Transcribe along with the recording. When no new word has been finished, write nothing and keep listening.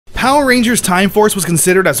Power Rangers Time Force was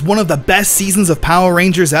considered as one of the best seasons of Power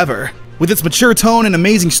Rangers ever. With its mature tone and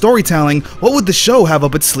amazing storytelling, what would the show have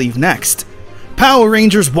up its sleeve next? Power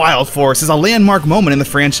Rangers Wild Force is a landmark moment in the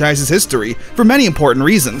franchise's history for many important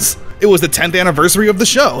reasons. It was the 10th anniversary of the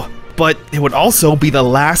show, but it would also be the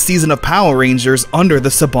last season of Power Rangers under the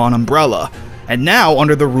Saban umbrella, and now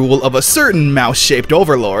under the rule of a certain mouse-shaped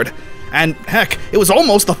overlord. And heck, it was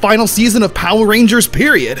almost the final season of Power Rangers,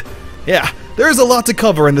 period. Yeah, there's a lot to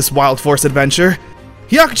cover in this Wild Force adventure.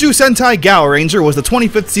 Hyakuju Sentai Gao Ranger was the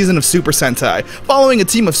 25th season of Super Sentai, following a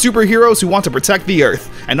team of superheroes who want to protect the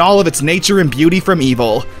Earth, and all of its nature and beauty from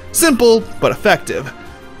evil. Simple, but effective.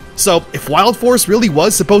 So, if Wild Force really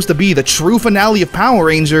was supposed to be the true finale of Power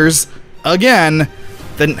Rangers, again,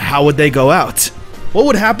 then how would they go out? What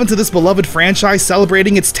would happen to this beloved franchise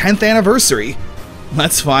celebrating its 10th anniversary?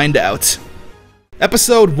 Let's find out.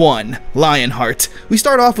 Episode 1, Lionheart. We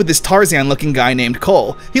start off with this Tarzan-looking guy named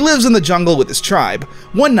Cole. He lives in the jungle with his tribe.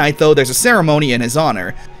 One night, though, there's a ceremony in his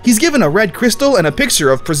honor. He's given a red crystal and a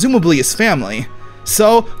picture of presumably his family.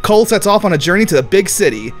 So, Cole sets off on a journey to the big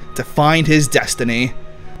city to find his destiny.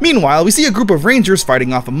 Meanwhile, we see a group of rangers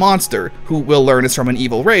fighting off a monster, who we'll learn is from an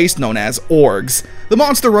evil race known as Orgs. The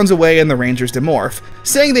monster runs away and the rangers demorph,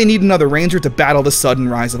 saying they need another ranger to battle the sudden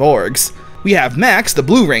rise of Orgs. We have Max, the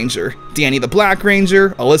Blue Ranger, Danny the Black Ranger,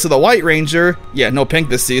 Alyssa the White Ranger, yeah, no pink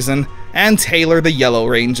this season, and Taylor the Yellow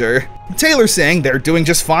Ranger. Taylor saying they're doing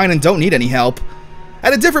just fine and don't need any help.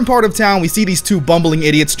 At a different part of town, we see these two bumbling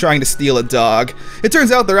idiots trying to steal a dog. It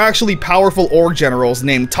turns out they're actually powerful Org generals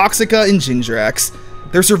named Toxica and Gindrax.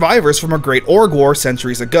 They're survivors from a great Org war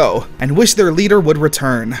centuries ago, and wish their leader would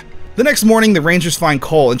return. The next morning, the Rangers find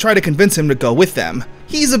Cole and try to convince him to go with them.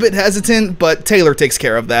 He's a bit hesitant, but Taylor takes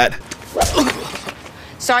care of that.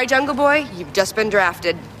 Sorry, Jungle Boy, you've just been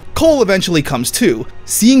drafted. Cole eventually comes to,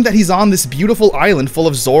 seeing that he's on this beautiful island full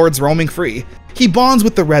of Zords roaming free. He bonds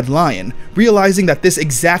with the Red Lion, realizing that this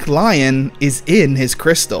exact lion is in his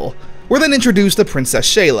crystal. We're then introduced to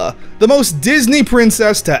Princess Shayla, the most Disney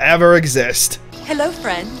princess to ever exist. Hello,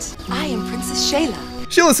 friend. I am Princess Shayla.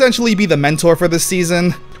 She'll essentially be the mentor for this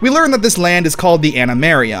season. We learn that this land is called the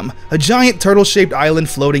Animarium, a giant turtle-shaped island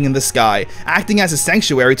floating in the sky, acting as a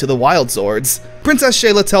sanctuary to the Wild Zords. Princess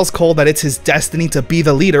Shayla tells Cole that it's his destiny to be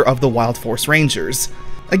the leader of the Wild Force Rangers.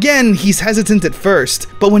 Again, he's hesitant at first,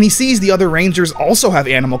 but when he sees the other Rangers also have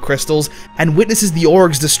animal crystals and witnesses the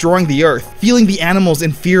Orgs destroying the Earth, feeling the animals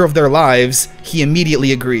in fear of their lives, he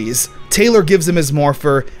immediately agrees. Taylor gives him his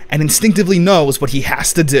morpher and instinctively knows what he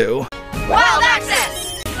has to do. Wild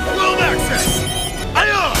access! Wild access!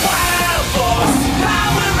 Wild Force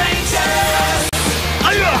Power Rangers!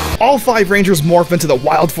 All 5 Rangers morph into the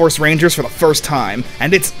Wild Force Rangers for the first time,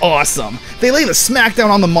 and it's awesome. They lay the smackdown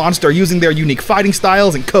on the monster using their unique fighting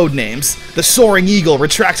styles and code names. The Soaring Eagle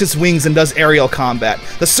retracts its wings and does aerial combat.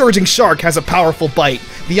 The Surging Shark has a powerful bite.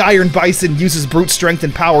 The Iron Bison uses brute strength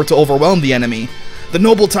and power to overwhelm the enemy. The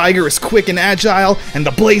Noble Tiger is quick and agile, and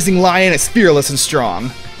the Blazing Lion is fearless and strong.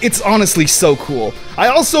 It's honestly so cool. I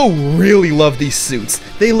also really love these suits.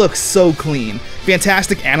 They look so clean.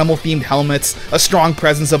 Fantastic animal-themed helmets, a strong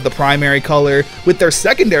presence of the primary color, with their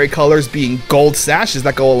secondary colors being gold sashes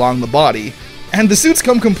that go along the body. And the suits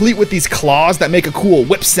come complete with these claws that make a cool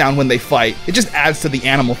whip sound when they fight. It just adds to the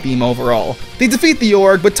animal theme overall. They defeat the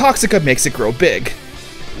Org, but Toxica makes it grow big.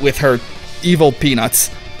 With her evil peanuts.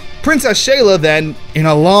 Princess Shayla then, in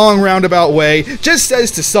a long roundabout way, just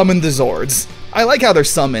says to summon the Zords. I like how they're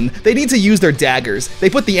summoned. They need to use their daggers.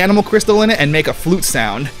 They put the animal crystal in it and make a flute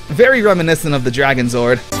sound. Very reminiscent of the Dragon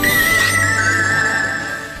Zord.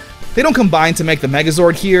 They don't combine to make the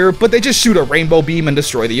Megazord here, but they just shoot a rainbow beam and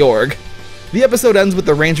destroy the Org. The episode ends with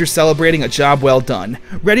the Rangers celebrating a job well done,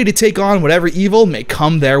 ready to take on whatever evil may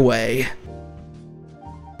come their way.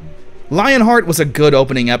 Lionheart was a good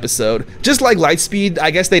opening episode. Just like Lightspeed,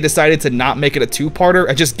 I guess they decided to not make it a 2-parter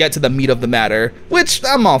and just get to the meat of the matter, which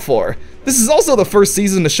I'm all for. This is also the first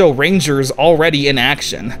season to show Rangers already in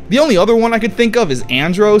action. The only other one I could think of is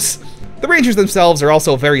Andros. The Rangers themselves are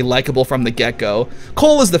also very likable from the get-go.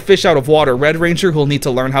 Cole is the fish out of water Red Ranger who'll need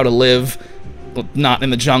to learn how to live, well, not in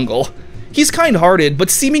the jungle. He's kind-hearted,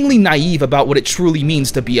 but seemingly naive about what it truly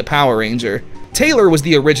means to be a Power Ranger. Taylor was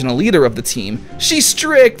the original leader of the team. She's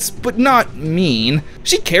strict, but not mean.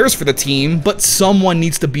 She cares for the team, but someone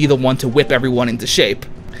needs to be the one to whip everyone into shape.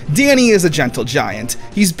 Danny is a gentle giant.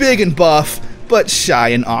 He's big and buff, but shy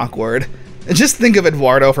and awkward. Just think of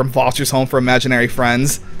Eduardo from Foster's Home for Imaginary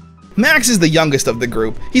Friends. Max is the youngest of the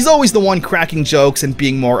group. He's always the one cracking jokes and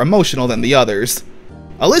being more emotional than the others.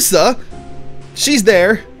 Alyssa, she's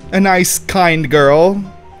there. A nice, kind girl.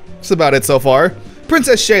 That's about it so far.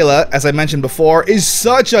 Princess Shayla, as I mentioned before, is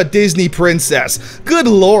such a Disney princess. Good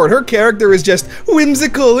lord, her character is just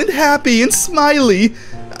whimsical and happy and smiley.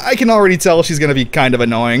 I can already tell she's gonna be kind of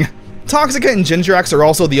annoying. Toxica and Gingerx are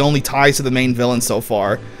also the only ties to the main villain so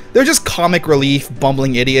far. They're just comic relief,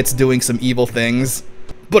 bumbling idiots doing some evil things.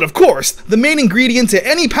 But of course, the main ingredient to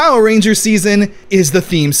any Power Rangers season is the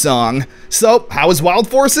theme song. So, how is Wild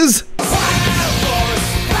Forces?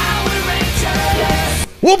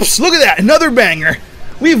 Whoops, look at that, another banger!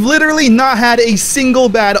 We've literally not had a single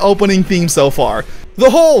bad opening theme so far.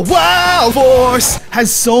 The whole Wild Force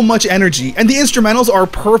has so much energy, and the instrumentals are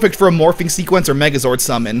perfect for a morphing sequence or Megazord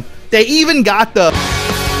summon. They even got the...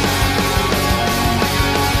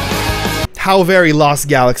 How very Lost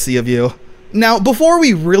Galaxy of you. Now, before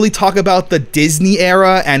we really talk about the Disney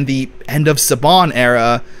era and the end of Saban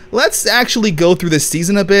era, let's actually go through this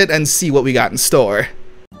season a bit and see what we got in store.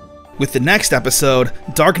 With the next episode,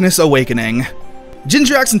 Darkness Awakening.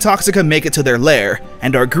 Gingerx and Toxica make it to their lair,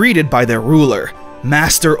 and are greeted by their ruler,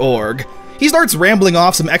 Master Org. He starts rambling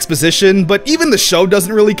off some exposition, but even the show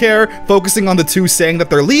doesn't really care, focusing on the two saying that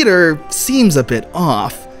their leader seems a bit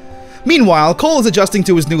off. Meanwhile, Cole is adjusting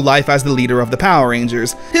to his new life as the leader of the Power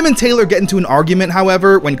Rangers. Him and Taylor get into an argument,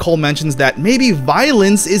 however, when Cole mentions that maybe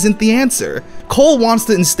violence isn't the answer. Cole wants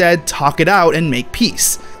to instead talk it out and make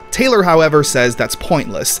peace. Taylor, however, says that's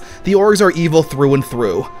pointless. The Orgs are evil through and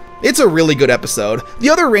through. It's a really good episode.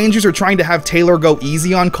 The other Rangers are trying to have Taylor go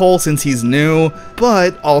easy on Cole since he's new,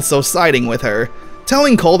 but also siding with her,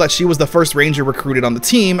 telling Cole that she was the first Ranger recruited on the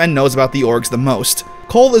team and knows about the Orgs the most.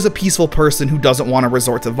 Cole is a peaceful person who doesn't want to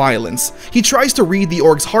resort to violence. He tries to read the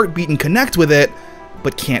Org's heartbeat and connect with it,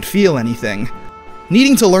 but can't feel anything.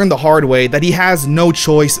 Needing to learn the hard way that he has no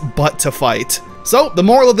choice but to fight. So, the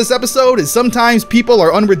moral of this episode is sometimes people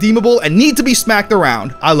are unredeemable and need to be smacked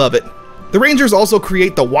around. I love it. The Rangers also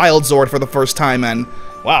create the Wild Zord for the first time, and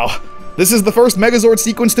wow, this is the first Megazord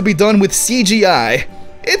sequence to be done with CGI.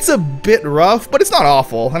 It's a bit rough, but it's not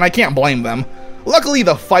awful, and I can't blame them. Luckily,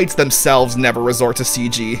 the fights themselves never resort to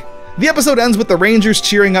CG. The episode ends with the Rangers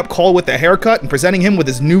cheering up Cole with a haircut and presenting him with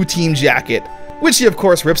his new team jacket, which he of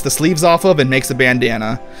course rips the sleeves off of and makes a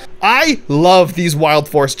bandana. I love these Wild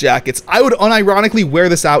Force jackets. I would unironically wear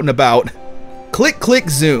this out and about. Click, click,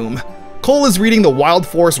 zoom. Cole is reading the Wild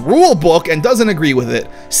Force rule book and doesn't agree with it,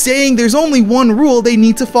 saying there's only one rule they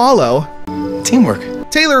need to follow.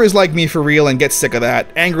 Teamwork. Taylor is like me for real and gets sick of that,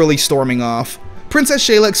 angrily storming off. Princess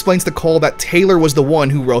Shayla explains to Cole that Taylor was the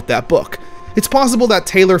one who wrote that book. It's possible that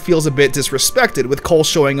Taylor feels a bit disrespected with Cole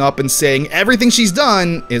showing up and saying everything she's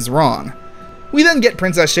done is wrong. We then get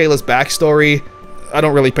Princess Shayla's backstory. I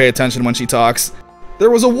don't really pay attention when she talks.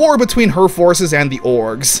 There was a war between her forces and the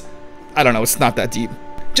Orgs. I don't know, it's not that deep.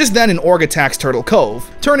 Just then an Org attacks Turtle Cove,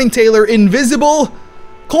 turning Taylor invisible.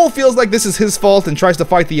 Cole feels like this is his fault and tries to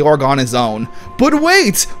fight the Org on his own. But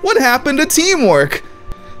wait, what happened to teamwork?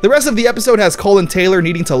 The rest of the episode has Cole and Taylor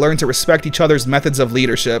needing to learn to respect each other's methods of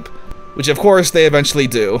leadership, which of course they eventually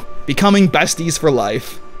do, becoming besties for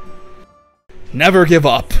life. Never give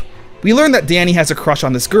up. We learn that Danny has a crush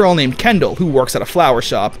on this girl named Kendall who works at a flower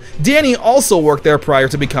shop. Danny also worked there prior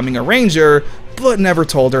to becoming a ranger, but never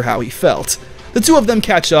told her how he felt. The two of them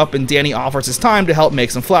catch up and Danny offers his time to help make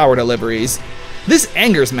some flower deliveries. This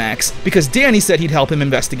angers Max because Danny said he'd help him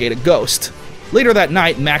investigate a ghost. Later that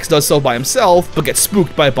night, Max does so by himself, but gets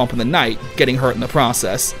spooked by a bump in the night, getting hurt in the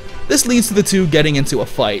process. This leads to the two getting into a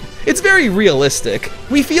fight. It's very realistic.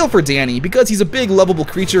 We feel for Danny because he's a big, lovable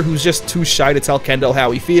creature who's just too shy to tell Kendall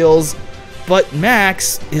how he feels. But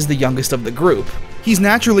Max is the youngest of the group. He's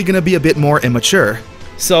naturally gonna be a bit more immature.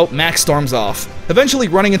 So Max storms off, eventually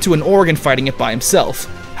running into an Org and fighting it by himself.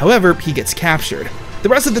 However, he gets captured. The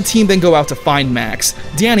rest of the team then go out to find Max,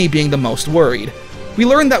 Danny being the most worried. We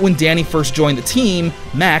learn that when Danny first joined the team,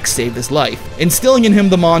 Max saved his life, instilling in him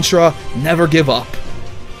the mantra, never give up.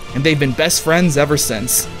 And they've been best friends ever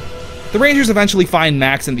since. The Rangers eventually find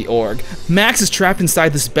Max in the Org. Max is trapped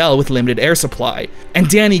inside this bell with limited air supply, and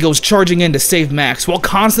Danny goes charging in to save Max while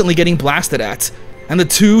constantly getting blasted at. And the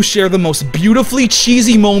two share the most beautifully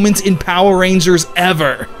cheesy moment in Power Rangers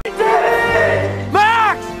ever.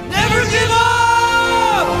 Max! Never give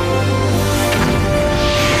up!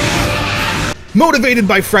 Motivated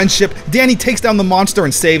by friendship, Danny takes down the monster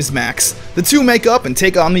and saves Max. The two make up and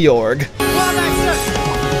take on the Org. Wild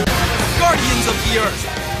access! Guardians of the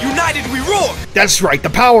Earth! United we roar! That's right, the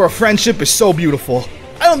power of friendship is so beautiful.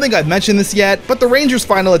 I don't think I've mentioned this yet, but the Rangers'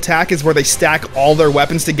 final attack is where they stack all their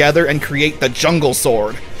weapons together and create the Jungle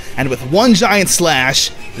Sword. And with one giant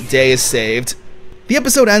slash, the day is saved. The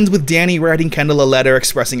episode ends with Danny writing Kendall a letter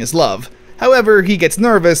expressing his love. However, he gets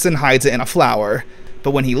nervous and hides it in a flower.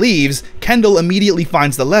 But when he leaves, Kendall immediately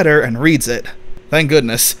finds the letter and reads it. Thank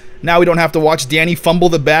goodness. Now we don't have to watch Danny fumble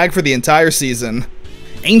the bag for the entire season.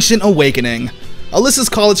 Ancient Awakening. Alyssa's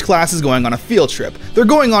college class is going on a field trip. They're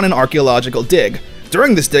going on an archaeological dig.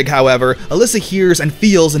 During this dig, however, Alyssa hears and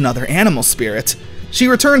feels another animal spirit. She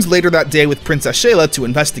returns later that day with Princess Shayla to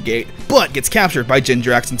investigate, but gets captured by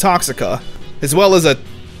Jindrax and Toxica, as well as a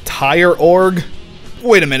tire org.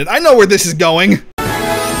 Wait a minute, I know where this is going!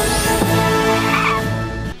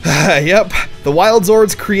 Yep, the Wild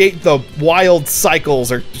Zords create the Wild Cycles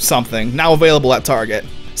or something, now available at Target.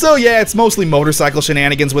 So yeah, it's mostly motorcycle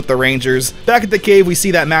shenanigans with the Rangers. Back at the cave, we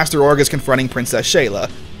see that Master Org is confronting Princess Shayla.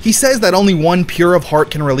 He says that only one pure of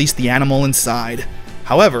heart can release the animal inside.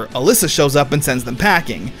 However, Alyssa shows up and sends them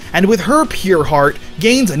packing, and with her pure heart,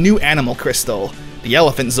 gains a new animal crystal, the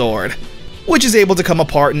Elephant Zord, which is able to come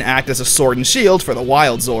apart and act as a sword and shield for the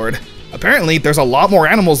Wild Zord. Apparently, there's a lot more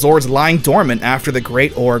animal Zords lying dormant after the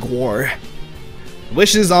Great Org War.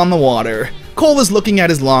 Wishes on the water. Cole is looking at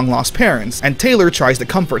his long-lost parents, and Taylor tries to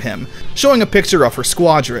comfort him, showing a picture of her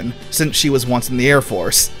squadron, since she was once in the Air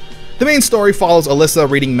Force. The main story follows Alyssa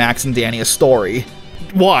reading Max and Danny a story.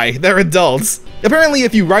 Why? They're adults. Apparently,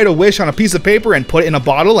 if you write a wish on a piece of paper and put it in a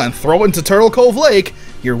bottle and throw it into Turtle Cove Lake,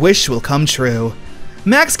 your wish will come true.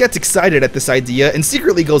 Max gets excited at this idea and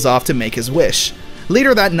secretly goes off to make his wish.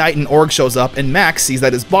 Later that night, an org shows up and Max sees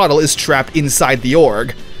that his bottle is trapped inside the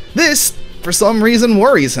org. This, for some reason,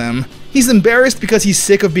 worries him. He's embarrassed because he's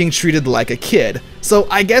sick of being treated like a kid, so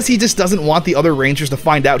I guess he just doesn't want the other Rangers to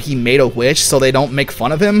find out he made a wish so they don't make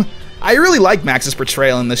fun of him. I really like Max's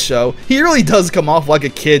portrayal in this show. He really does come off like a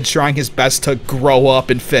kid trying his best to grow up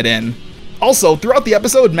and fit in. Also, throughout the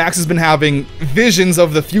episode, Max has been having visions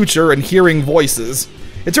of the future and hearing voices.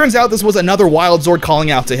 It turns out this was another Wild Zord calling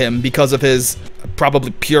out to him because of his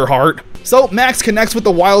probably pure heart. So Max connects with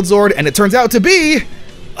the Wild Zord and it turns out to be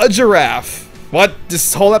a giraffe. What?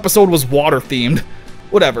 This whole episode was water themed.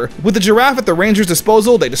 Whatever. With the giraffe at the Rangers'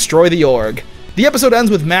 disposal, they destroy the org. The episode ends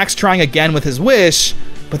with Max trying again with his wish,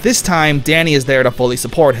 but this time Danny is there to fully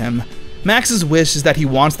support him. Max's wish is that he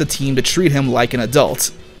wants the team to treat him like an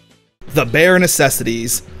adult. The bare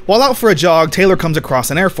necessities. While out for a jog, Taylor comes across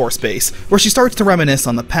an Air Force base, where she starts to reminisce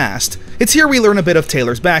on the past. It's here we learn a bit of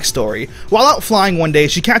Taylor's backstory. While out flying one day,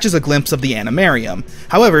 she catches a glimpse of the Animarium.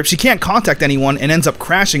 However, she can't contact anyone and ends up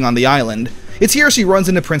crashing on the island. It's here she runs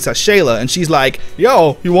into Princess Shayla, and she's like,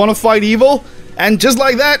 "Yo, you wanna fight evil?" And just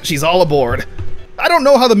like that, she's all aboard. I don't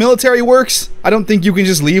know how the military works. I don't think you can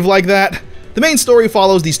just leave like that. The main story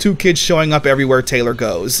follows these two kids showing up everywhere Taylor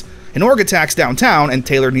goes. An org attacks downtown, and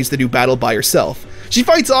Taylor needs to do battle by herself. She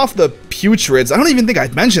fights off the Putrids. I don't even think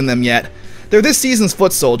I've mentioned them yet. They're this season's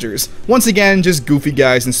foot soldiers. Once again, just goofy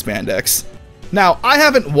guys in spandex. Now, I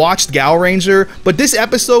haven't watched Gal Ranger, but this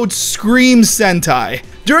episode screams Sentai.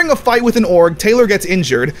 During a fight with an org, Taylor gets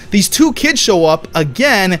injured. These two kids show up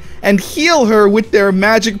again and heal her with their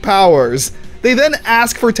magic powers. They then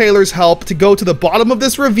ask for Taylor's help to go to the bottom of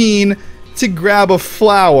this ravine to grab a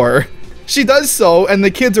flower. She does so, and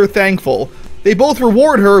the kids are thankful. They both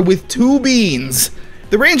reward her with 2 beans.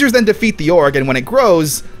 The Rangers then defeat the org, and when it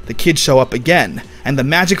grows, the kids show up again, and the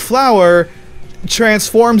magic flower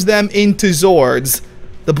transforms them into Zords.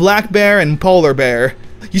 The black bear and polar bear.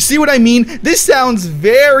 You see what I mean? This sounds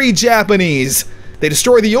very Japanese. They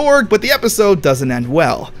destroy the org, but the episode doesn't end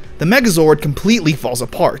well. The Megazord completely falls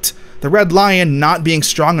apart, the Red Lion not being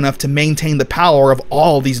strong enough to maintain the power of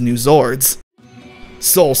all these new Zords.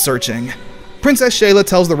 Soul searching. Princess Shayla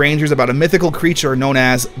tells the Rangers about a mythical creature known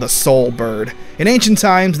as the Soul Bird. In ancient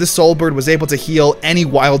times, this Soul Bird was able to heal any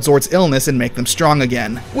Wild Zord's illness and make them strong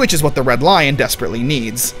again, which is what the Red Lion desperately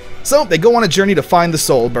needs. So they go on a journey to find the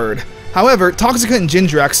Soul Bird. However, Toxica and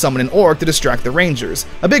Jindrax summon an orc to distract the Rangers.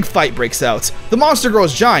 A big fight breaks out. The monster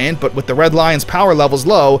grows giant, but with the Red Lion's power levels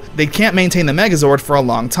low, they can't maintain the Megazord for a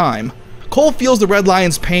long time. Cole feels the Red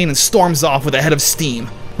Lion's pain and storms off with a head of steam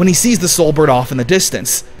when he sees the Soul Bird off in the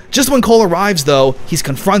distance. Just when Cole arrives, though, he's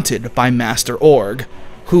confronted by Master Org,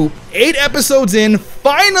 who, 8 episodes in,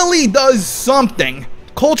 finally does something.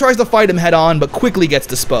 Cole tries to fight him head-on, but quickly gets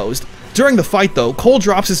disposed. During the fight, though, Cole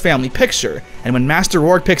drops his family picture, and when Master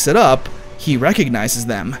Org picks it up, he recognizes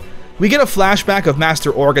them. We get a flashback of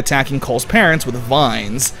Master Org attacking Cole's parents with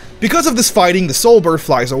vines. Because of this fighting, the Soul Bird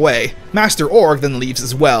flies away. Master Org then leaves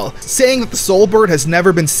as well, saying that the Soul Bird has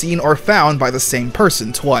never been seen or found by the same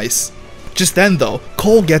person twice. Just then, though,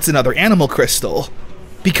 Cole gets another animal crystal.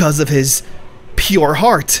 Because of his pure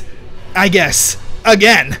heart. I guess.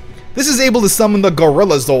 Again. This is able to summon the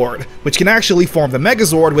Gorilla Zord, which can actually form the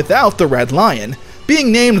Megazord without the Red Lion,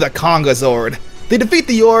 being named the Conga Zord. They defeat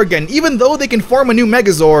the org, and even though they can form a new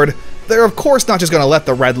Megazord, they're of course not just gonna let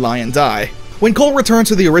the Red Lion die. When Cole returns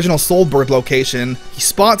to the original Soulbird location, he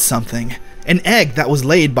spots something. An egg that was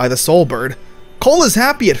laid by the Soulbird. Cole is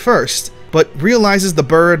happy at first, but realizes the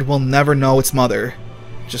bird will never know its mother.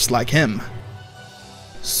 Just like him.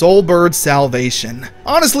 Soulbird salvation.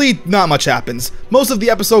 Honestly, not much happens. Most of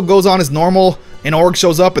the episode goes on as normal. An org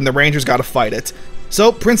shows up and the Rangers gotta fight it.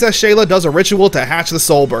 So Princess Shayla does a ritual to hatch the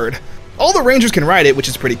Soulbird. All the Rangers can ride it, which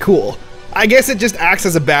is pretty cool. I guess it just acts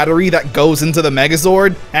as a battery that goes into the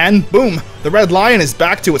Megazord, and boom, the Red Lion is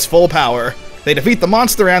back to its full power. They defeat the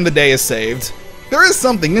monster and the day is saved. There is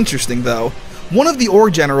something interesting though. One of the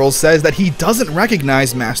Org generals says that he doesn't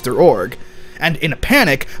recognize Master Org, and in a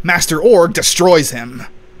panic, Master Org destroys him.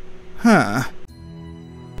 Huh.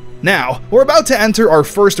 Now, we're about to enter our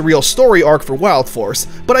first real story arc for Wild Force,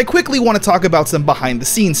 but I quickly want to talk about some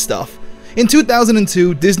behind-the-scenes stuff. In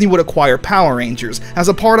 2002, Disney would acquire Power Rangers as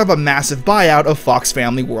a part of a massive buyout of Fox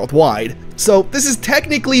Family worldwide. So this is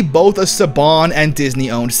technically both a Saban and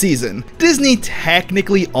Disney-owned season. Disney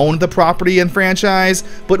technically owned the property and franchise,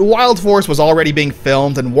 but Wild Force was already being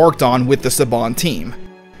filmed and worked on with the Saban team.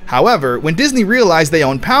 However, when Disney realized they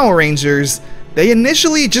owned Power Rangers, they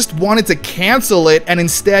initially just wanted to cancel it and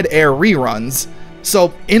instead air reruns.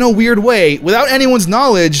 So, in a weird way, without anyone's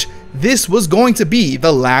knowledge, this was going to be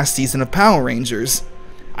the last season of Power Rangers.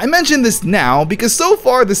 I mention this now because so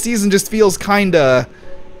far the season just feels kinda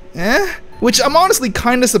which I'm honestly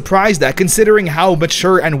kinda surprised at considering how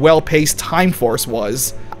mature and well-paced Time Force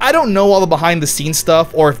was. I don't know all the behind the scenes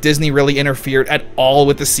stuff or if Disney really interfered at all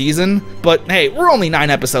with the season, but hey, we're only 9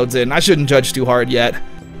 episodes in, I shouldn't judge too hard yet.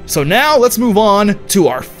 So now let's move on to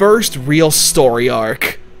our first real story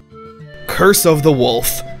arc. Curse of the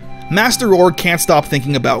Wolf. Master Org can't stop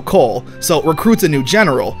thinking about Cole, so recruits a new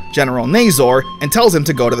general, General Nazor, and tells him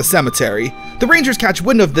to go to the cemetery. The Rangers catch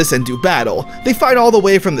wind of this and do battle. They fight all the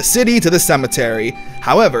way from the city to the cemetery.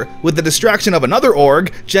 However, with the distraction of another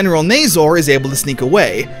Org, General Nazor is able to sneak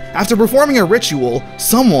away. After performing a ritual,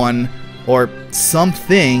 someone, or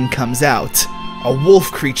something, comes out. A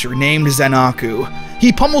wolf creature named Zenaku.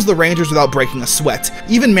 He pummels the Rangers without breaking a sweat,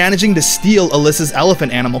 even managing to steal Alyssa's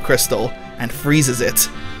elephant animal crystal, and freezes it.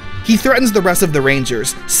 He threatens the rest of the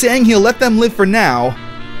Rangers, saying he'll let them live for now,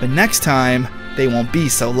 but next time, they won't be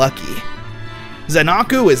so lucky.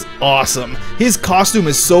 Zenaku is awesome. His costume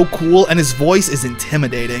is so cool and his voice is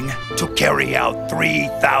intimidating. To carry out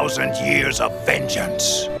 3,000 years of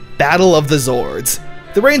vengeance. Battle of the Zords.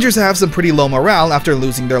 The Rangers have some pretty low morale after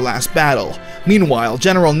losing their last battle. Meanwhile,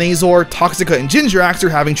 General Nazor, Toxica, and Gingerix are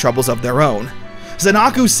having troubles of their own.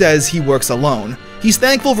 Zenaku says he works alone. He's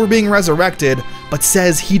thankful for being resurrected, but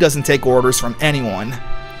says he doesn't take orders from anyone.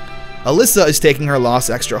 Alyssa is taking her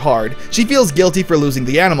loss extra hard. She feels guilty for losing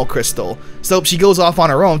the animal crystal, so she goes off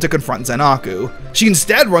on her own to confront Zenaku. She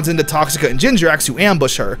instead runs into Toxica and Gingerix, who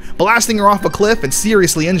ambush her, blasting her off a cliff and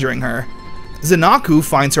seriously injuring her. Zenaku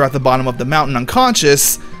finds her at the bottom of the mountain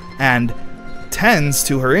unconscious, and tends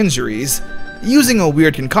to her injuries, using a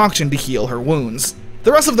weird concoction to heal her wounds.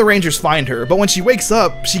 The rest of the Rangers find her, but when she wakes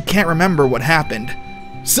up, she can't remember what happened.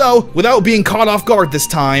 So, without being caught off guard this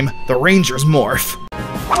time, the Rangers morph.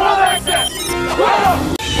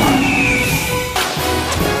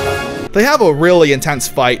 They have a really intense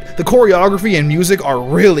fight. The choreography and music are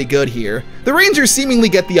really good here. The Rangers seemingly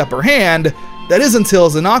get the upper hand. That is until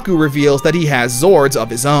Zenaku reveals that he has Zords of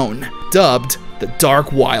his own, dubbed the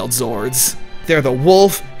Dark Wild Zords. They're the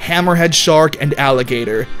Wolf, Hammerhead Shark, and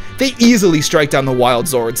Alligator. They easily strike down the Wild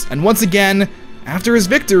Zords, and once again, after his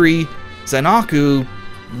victory, Zenaku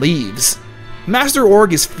leaves. Master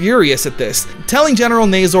Org is furious at this, telling General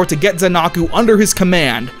Nazor to get Zenaku under his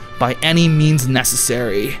command by any means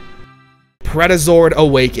necessary. Predazord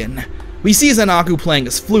Awaken. We see Zenaku playing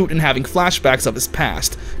his flute and having flashbacks of his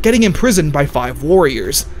past, getting imprisoned by 5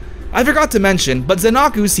 warriors. I forgot to mention, but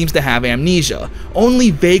Zenaku seems to have amnesia,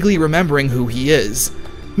 only vaguely remembering who he is.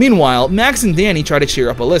 Meanwhile, Max and Danny try to cheer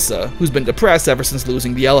up Alyssa, who's been depressed ever since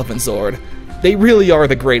losing the Elephant Zord. They really are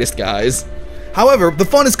the greatest guys. However, the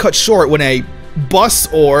fun is cut short when a bus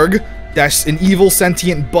org, that's an evil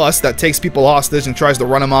sentient bus that takes people hostage and tries to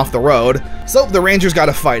run them off the road, so the Rangers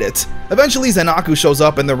gotta fight it. Eventually Zenaku shows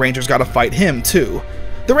up and the Rangers gotta fight him too.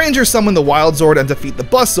 The Rangers summon the Wild Zord and defeat the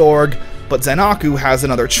bus org, but Zenaku has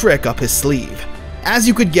another trick up his sleeve. As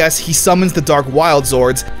you could guess, he summons the Dark Wild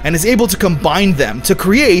Zords and is able to combine them to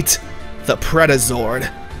create the Predazord.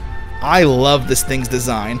 I love this thing's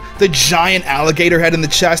design. The giant alligator head in the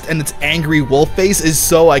chest and its angry wolf face is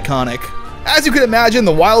so iconic. As you can imagine,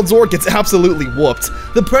 the Wild Zord gets absolutely whooped.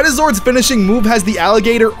 The Predazord's finishing move has the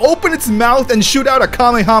alligator open its mouth and shoot out a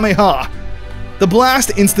Kamehameha. The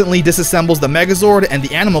blast instantly disassembles the Megazord and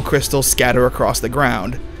the animal crystals scatter across the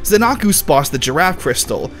ground. Zenaku spots the giraffe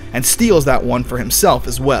crystal and steals that one for himself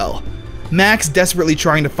as well. Max desperately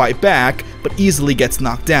trying to fight back, but easily gets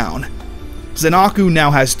knocked down. Zenaku now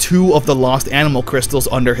has 2 of the lost animal crystals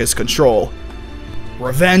under his control.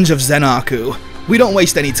 Revenge of Zenaku. We don't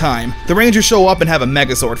waste any time. The Rangers show up and have a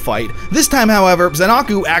Megazord fight. This time, however,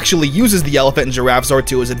 Zenaku actually uses the Elephant and Giraffe Zord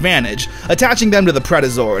to his advantage, attaching them to the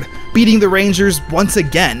Pretazord, beating the Rangers once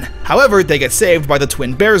again. However, they get saved by the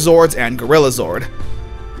Twin Bear Zords and Gorilla Zord.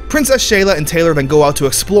 Princess Shayla and Taylor then go out to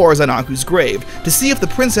explore Zenaku's grave to see if the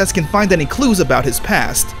princess can find any clues about his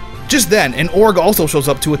past. Just then, an org also shows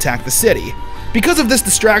up to attack the city. Because of this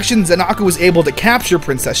distraction, Zenaku is able to capture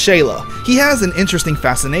Princess Shayla. He has an interesting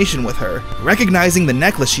fascination with her, recognizing the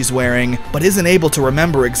necklace she's wearing, but isn't able to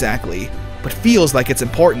remember exactly, but feels like it's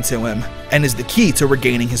important to him, and is the key to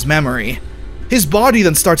regaining his memory. His body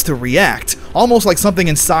then starts to react, almost like something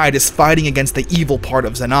inside is fighting against the evil part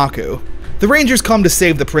of Zenaku. The Rangers come to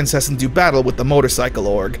save the princess and do battle with the motorcycle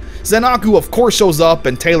org. Zenaku of course shows up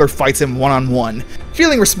and Taylor fights him one-on-one,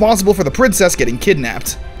 feeling responsible for the princess getting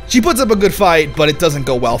kidnapped. She puts up a good fight, but it doesn't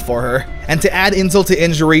go well for her, and to add insult to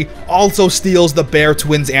injury, also steals the Bear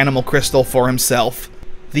Twins animal crystal for himself.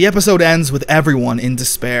 The episode ends with everyone in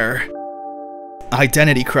despair.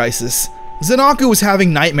 Identity crisis. Zenaku is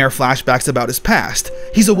having nightmare flashbacks about his past.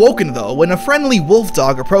 He's awoken though when a friendly wolf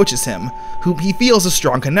dog approaches him, whom he feels a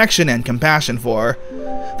strong connection and compassion for.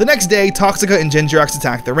 The next day, Toxica and Gindrax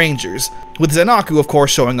attack the Rangers, with Zenaku of course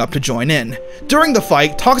showing up to join in. During the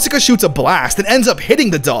fight, Toxica shoots a blast and ends up hitting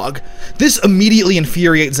the dog. This immediately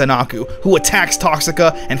infuriates Zenaku, who attacks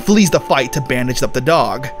Toxica and flees the fight to bandage up the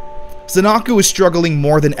dog. Zenaku is struggling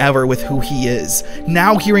more than ever with who he is,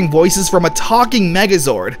 now hearing voices from a talking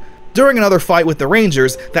Megazord. During another fight with the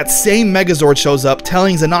Rangers, that same Megazord shows up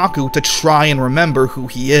telling Zenaku to try and remember who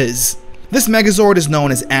he is. This Megazord is known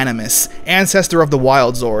as Animus, ancestor of the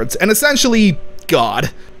Wild Zords, and essentially, God.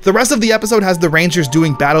 The rest of the episode has the Rangers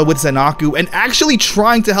doing battle with Zenaku and actually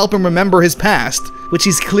trying to help him remember his past, which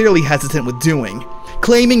he's clearly hesitant with doing,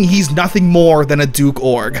 claiming he's nothing more than a Duke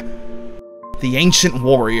Org. The Ancient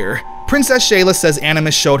Warrior. Princess Shayla says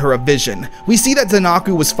Animus showed her a vision. We see that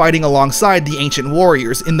Zenaku was fighting alongside the Ancient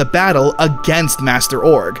Warriors in the battle against Master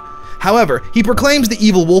Org. However, he proclaims the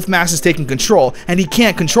evil wolf mass is taking control, and he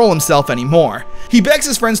can't control himself anymore. He begs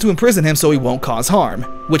his friends to imprison him so he won't cause harm,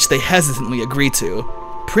 which they hesitantly agree to.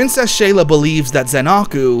 Princess Shayla believes that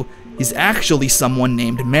Zenaku is actually someone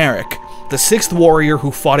named Merrick, the 6th warrior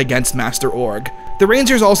who fought against Master Org. The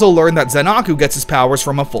Rangers also learn that Zenaku gets his powers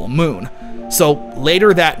from a full moon. So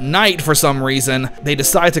later that night, for some reason, they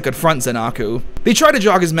decide to confront Zenaku. They try to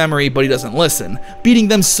jog his memory, but he doesn't listen, beating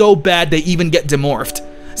them so bad they even get demorphed.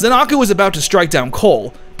 Zenaku is about to strike down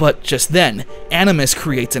Cole, but just then, Animus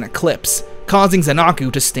creates an eclipse, causing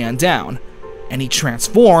Zenaku to stand down, and he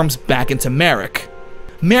transforms back into Merrick.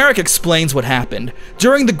 Merrick explains what happened.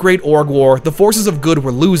 During the Great Org War, the forces of good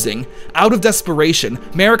were losing. Out of desperation,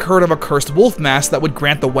 Merrick heard of a cursed wolf mask that would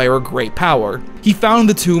grant the wearer great power. He found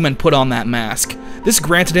the tomb and put on that mask. This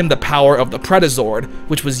granted him the power of the Pretazord,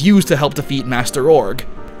 which was used to help defeat Master Org.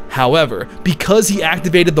 However, because he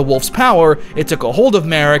activated the wolf's power, it took a hold of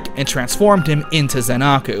Merrick and transformed him into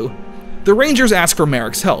Zenaku. The Rangers ask for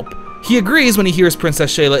Merrick's help. He agrees when he hears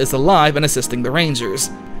Princess Shayla is alive and assisting the Rangers.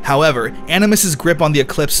 However, Animus's grip on the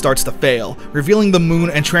eclipse starts to fail, revealing the moon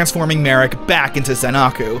and transforming Merrick back into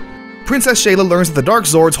Zenaku. Princess Shayla learns that the Dark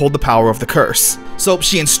Zords hold the power of the curse, so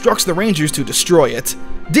she instructs the Rangers to destroy it.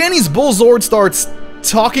 Danny's Bull Zord starts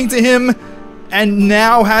talking to him, and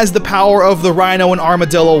now has the power of the Rhino and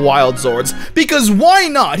Armadillo Wild Zords. Because why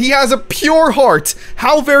not? He has a pure heart!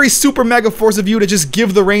 How very super mega force of you to just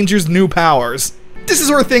give the Rangers new powers. This is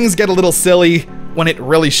where things get a little silly, when it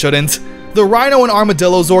really shouldn't. The Rhino and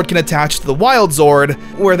Armadillo Zord can attach to the Wild Zord,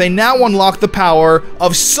 where they now unlock the power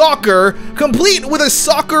of soccer, complete with a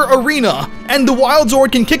soccer arena. And the Wild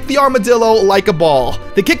Zord can kick the Armadillo like a ball.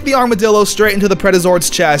 They kick the Armadillo straight into the Pretazord's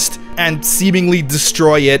chest, and seemingly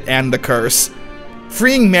destroy it and the curse,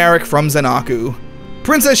 freeing Merrick from Zenaku.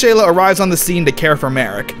 Princess Shayla arrives on the scene to care for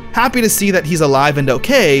Merrick, happy to see that he's alive and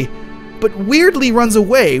okay, but weirdly runs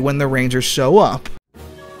away when the Rangers show up.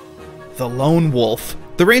 The Lone Wolf.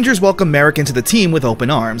 The Rangers welcome Merrick into the team with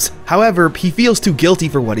open arms. However, he feels too guilty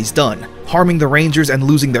for what he's done, harming the Rangers and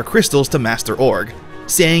losing their crystals to Master Org,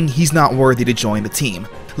 saying he's not worthy to join the team.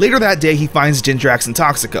 Later that day, he finds Gindrax and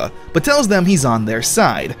Toxica, but tells them he's on their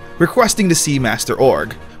side, requesting to see Master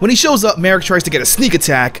Org. When he shows up, Merrick tries to get a sneak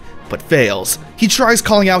attack, but fails. He tries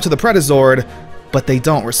calling out to the Pretazord, but they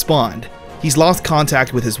don't respond. He's lost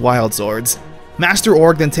contact with his Wild Zords. Master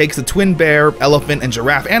Org then takes the twin bear, elephant, and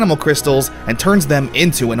giraffe animal crystals and turns them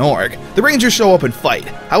into an org. The Rangers show up and fight,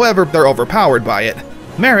 however, they're overpowered by it.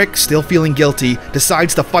 Merrick, still feeling guilty,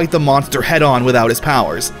 decides to fight the monster head-on without his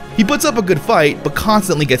powers. He puts up a good fight, but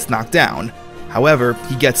constantly gets knocked down. However,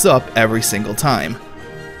 he gets up every single time.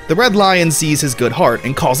 The Red Lion sees his good heart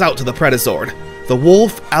and calls out to the Predazord. The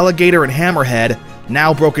wolf, alligator, and hammerhead,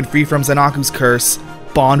 now broken free from Zenaku's curse,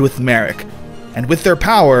 bond with Merrick, and with their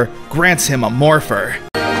power, grants him a morpher.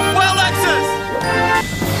 Wild access!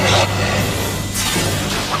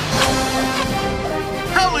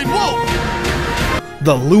 Howling Wolf!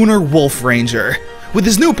 The Lunar Wolf Ranger. With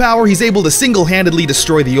his new power, he's able to single-handedly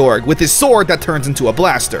destroy the org with his sword that turns into a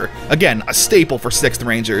blaster. Again, a staple for 6th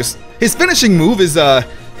Rangers. His finishing move is,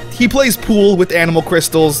 he plays pool with animal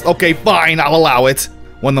crystals. Okay, fine, I'll allow it.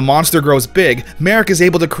 When the monster grows big, Merrick is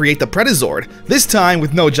able to create the Predazord, this time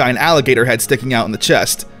with no giant alligator head sticking out in the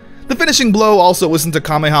chest. The finishing blow also isn't a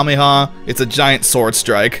Kamehameha, it's a giant sword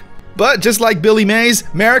strike. But just like Billy Mays,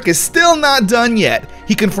 Merrick is still not done yet.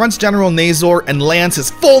 He confronts General Nazor and lands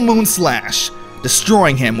his Full Moon Slash,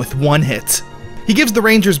 destroying him with one hit. He gives the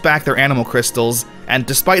Rangers back their animal crystals, and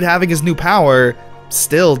despite having his new power,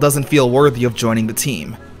 still doesn't feel worthy of joining the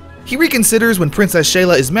team. He reconsiders when Princess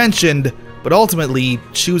Shayla is mentioned, but ultimately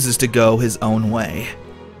chooses to go his own way.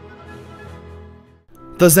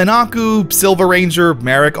 The Zenaku Silver Ranger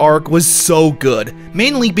Merrick arc was so good,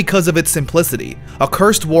 mainly because of its simplicity, a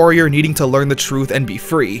cursed warrior needing to learn the truth and be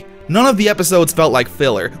free. None of the episodes felt like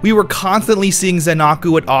filler. We were constantly seeing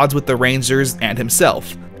Zenaku at odds with the Rangers and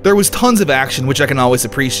himself. There was tons of action, which I can always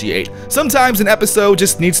appreciate. Sometimes an episode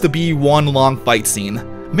just needs to be one long fight scene.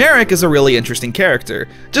 Merrick is a really interesting character.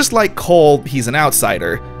 Just like Cole, he's an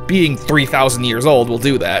outsider. Being 3,000 years old will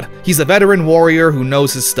do that. He's a veteran warrior who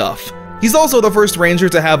knows his stuff. He's also the first Ranger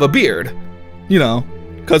to have a beard. You know,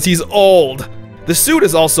 cause he's old. The suit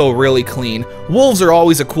is also really clean. Wolves are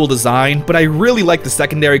always a cool design, but I really like the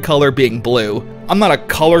secondary color being blue. I'm not a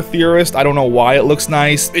color theorist, I don't know why it looks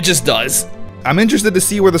nice, it just does. I'm interested to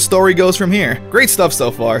see where the story goes from here. Great stuff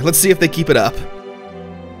so far, let's see if they keep it up.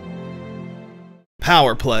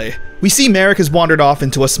 Power play. We see Merrick has wandered off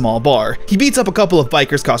into a small bar. He beats up a couple of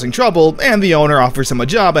bikers causing trouble, and the owner offers him a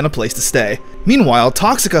job and a place to stay. Meanwhile,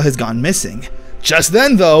 Toxica has gone missing. Just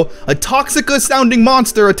then, though, a Toxica-sounding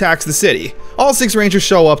monster attacks the city. All 6 Rangers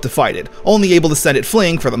show up to fight it, only able to send it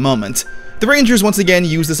fleeing for the moment. The Rangers once again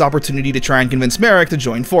use this opportunity to try and convince Merrick to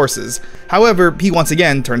join forces. However, he once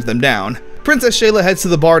again turns them down. Princess Shayla heads to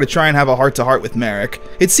the bar to try and have a heart-to-heart with Merrick.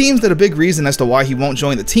 It seems that a big reason as to why he won't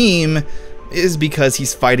join the team is because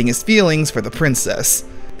he's fighting his feelings for the princess.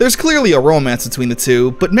 There's clearly a romance between the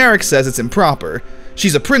two, but Merrick says it's improper.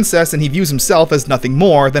 She's a princess and he views himself as nothing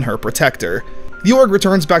more than her protector. The org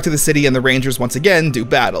returns back to the city and the Rangers once again do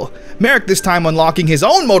battle. Merrick this time unlocking his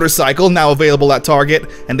own motorcycle, now available at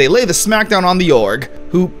Target, and they lay the smackdown on the org,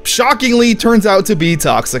 who shockingly turns out to be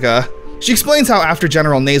Toxica. She explains how after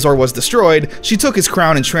General Nazor was destroyed, she took his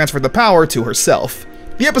crown and transferred the power to herself.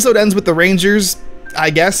 The episode ends with the Rangers, I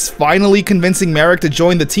guess, finally convincing Merrick to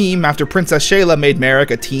join the team after Princess Shayla made Merrick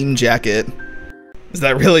a team jacket. Is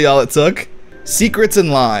that really all it took? Secrets and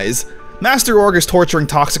lies. Master Org is torturing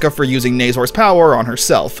Toxica for using Nazor's power on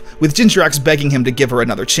herself, with Gindrax begging him to give her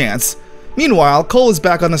another chance. Meanwhile, Cole is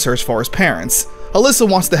back on the search for his parents. Alyssa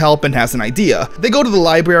wants to help and has an idea. They go to the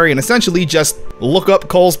library and essentially just look up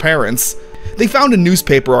Cole's parents. They found a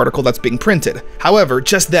newspaper article that's being printed. However,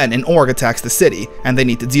 just then an org attacks the city, and they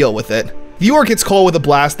need to deal with it. The org hits Cole with a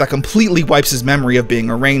blast that completely wipes his memory of being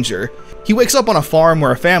a ranger. He wakes up on a farm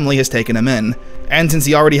where a family has taken him in, and since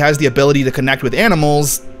he already has the ability to connect with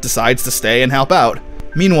animals, decides to stay and help out.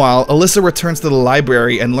 Meanwhile, Alyssa returns to the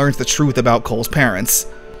library and learns the truth about Cole's parents.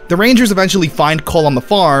 The Rangers eventually find Cole on the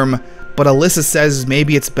farm, but Alyssa says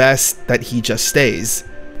maybe it's best that he just stays.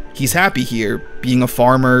 He's happy here, being a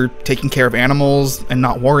farmer, taking care of animals, and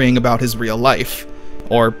not worrying about his real life,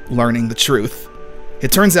 or learning the truth.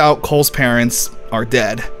 It turns out Cole's parents are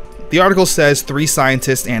dead. The article says 3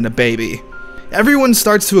 scientists and a baby. Everyone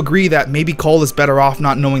starts to agree that maybe Cole is better off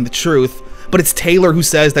not knowing the truth, but it's Taylor who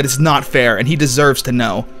says that it's not fair and he deserves to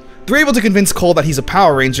know. They're able to convince Cole that he's a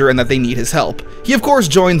Power Ranger and that they need his help. He of course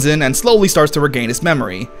joins in and slowly starts to regain his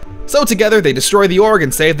memory. So together they destroy the org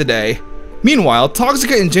and save the day. Meanwhile,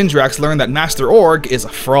 Toxica and Gindrax learn that Master Org is a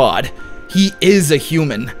fraud. He is a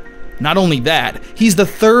human. Not only that, he's the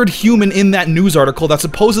 3rd human in that news article that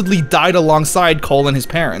supposedly died alongside Cole and his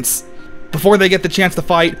parents. Before they get the chance to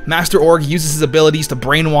fight, Master Org uses his abilities to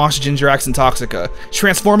brainwash Gindrax and Toxica,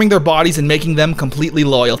 transforming their bodies and making them completely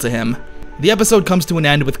loyal to him. The episode comes to an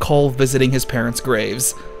end with Cole visiting his parents'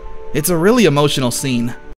 graves. It's a really emotional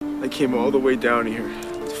scene. I came all the way down here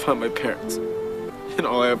to find my parents. And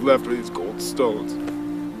all I have left are these gold stones.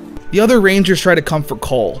 The other Rangers try to comfort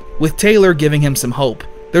Cole, with Taylor giving him some hope.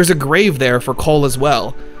 There's a grave there for Cole as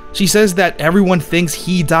well. She says that everyone thinks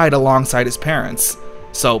he died alongside his parents.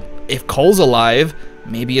 So, if Cole's alive,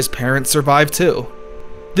 maybe his parents survived too.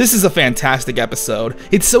 This is a fantastic episode.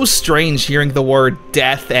 It's so strange hearing the word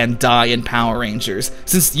death and die in Power Rangers,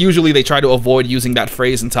 since usually they try to avoid using that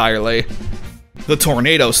phrase entirely. The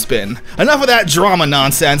tornado spin. Enough of that drama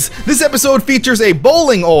nonsense. This episode features a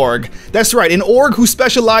bowling org. That's right, an org who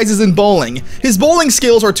specializes in bowling. His bowling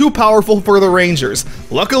skills are too powerful for the Rangers.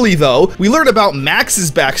 Luckily though, we learn about Max's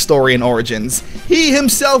backstory and origins. He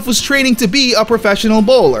himself was training to be a professional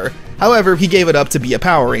bowler. However, he gave it up to be a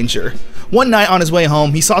Power Ranger. One night on his way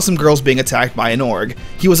home, he saw some girls being attacked by an org.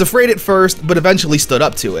 He was afraid at first, but eventually stood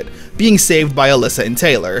up to it, being saved by Alyssa and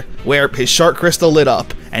Taylor, where his shark crystal lit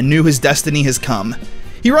up and knew his destiny has come.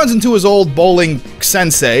 He runs into his old bowling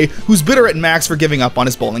sensei, who's bitter at Max for giving up on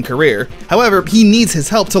his bowling career. However, he needs his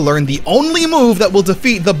help to learn the only move that will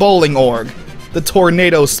defeat the bowling org, the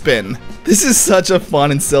tornado spin. This is such a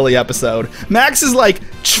fun and silly episode. Max is like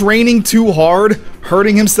training too hard,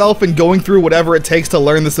 hurting himself and going through whatever it takes to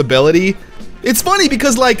learn this ability. It's funny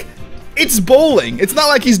because like, it's bowling. It's not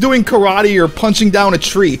like he's doing karate or punching down a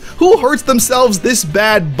tree. Who hurts themselves this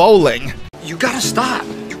bad bowling? You gotta stop.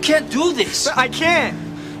 You can't do this. I can't.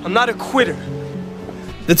 I'm not a quitter.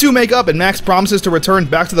 The two make up and Max promises to return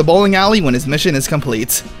back to the bowling alley when his mission is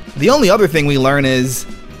complete. The only other thing we learn is,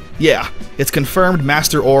 yeah, it's confirmed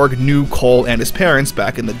Master Org knew Cole and his parents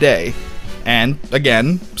back in the day, and,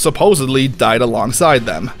 again, supposedly died alongside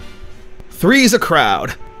them. Three's a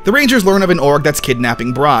crowd. The Rangers learn of an org that's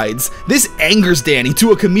kidnapping brides. This angers Danny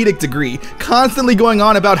to a comedic degree, constantly going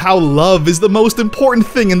on about how love is the most important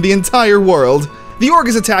thing in the entire world. The org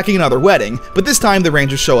is attacking another wedding, but this time the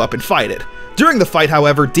Rangers show up and fight it. During the fight,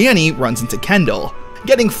 however, Danny runs into Kendall,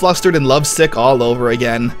 getting flustered and lovesick all over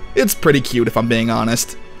again. It's pretty cute if I'm being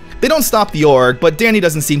honest. They don't stop the org, but Danny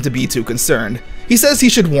doesn't seem to be too concerned. He says he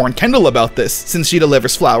should warn Kendall about this, since she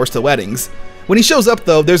delivers flowers to weddings. When he shows up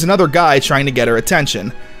though, there's another guy trying to get her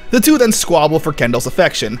attention. The two then squabble for Kendall's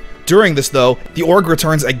affection. During this though, the org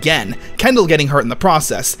returns again, Kendall getting hurt in the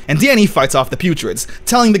process, and Danny fights off the putreds,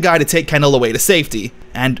 telling the guy to take Kendall away to safety.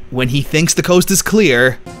 And when he thinks the coast is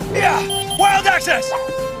clear... Yeah! Wild access!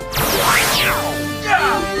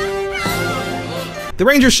 The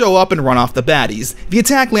Rangers show up and run off the baddies. The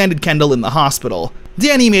attack landed Kendall in the hospital.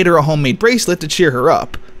 Danny made her a homemade bracelet to cheer her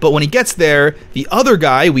up, but when he gets there, the other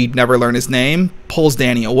guy, we'd never learn his name, pulls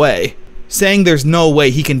Danny away, saying there's no way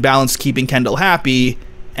he can balance keeping Kendall happy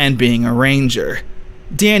and being a Ranger.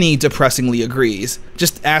 Danny depressingly agrees,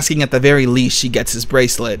 just asking at the very least she gets his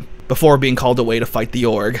bracelet, before being called away to fight the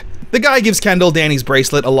org. The guy gives Kendall Danny's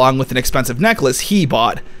bracelet along with an expensive necklace he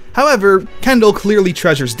bought. However, Kendall clearly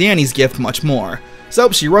treasures Danny's gift much more. So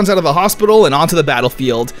she runs out of the hospital and onto the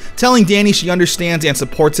battlefield, telling Danny she understands and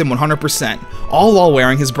supports him 100%, all while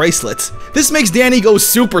wearing his bracelets. This makes Danny go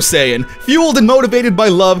Super Saiyan. Fueled and motivated by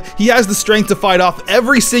love, he has the strength to fight off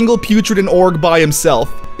every single putrid and org by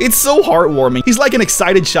himself. It's so heartwarming. He's like an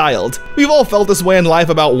excited child. We've all felt this way in life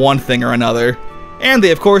about one thing or another. And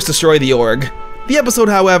they of course destroy the org. The episode,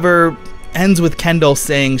 however, ends with Kendall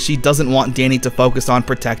saying she doesn't want Danny to focus on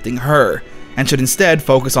protecting her, and should instead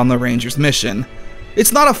focus on the Rangers' mission.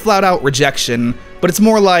 It's not a flat-out rejection, but it's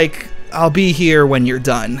more like, I'll be here when you're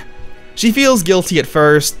done. She feels guilty at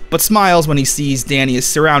first, but smiles when he sees Danny is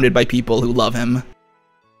surrounded by people who love him.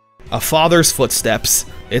 A Father's Footsteps.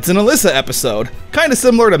 It's an Alyssa episode. Kinda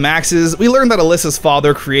similar to Max's, we learned that Alyssa's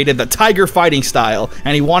father created the tiger fighting style,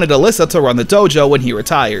 and he wanted Alyssa to run the dojo when he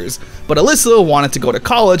retires. But Alyssa wanted to go to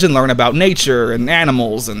college and learn about nature and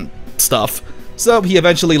animals and stuff, so he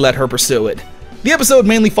eventually let her pursue it. The episode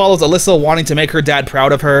mainly follows Alyssa wanting to make her dad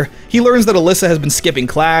proud of her. He learns that Alyssa has been skipping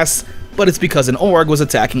class, but it's because an org was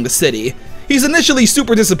attacking the city. He's initially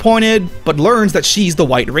super disappointed, but learns that she's the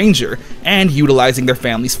White Ranger, and utilizing their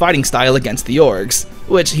family's fighting style against the orgs,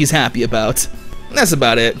 which he's happy about. That's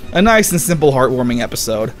about it. A nice and simple heartwarming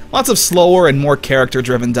episode. Lots of slower and more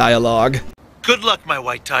character-driven dialogue. Good luck, my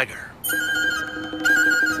white tiger.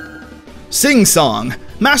 Sing Song.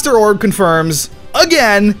 Master Org confirms,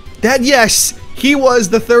 again, that yes, he was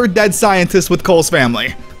the third dead scientist with Cole's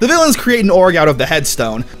family. The villains create an org out of the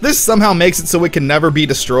headstone. This somehow makes it so it can never be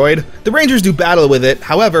destroyed. The Rangers do battle with it,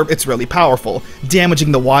 however, it's really powerful,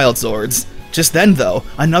 damaging the Wild Zords. Just then though,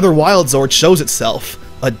 another Wild Zord shows itself,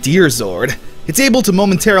 a Deer Zord. It's able to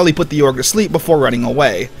momentarily put the org to sleep before running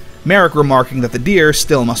away, Merrick remarking that the deer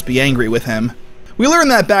still must be angry with him. We learn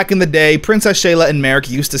that back in the day, Princess Shayla and Merrick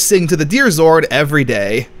used to sing to the Deer Zord every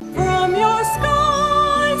day.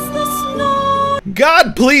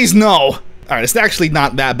 God, please, no! Alright, it's actually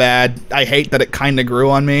not that bad. I hate that it kinda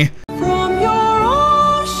grew on me.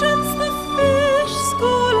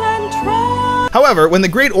 However, when the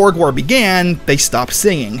Great Org War began, they stopped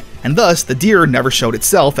singing, and thus the deer never showed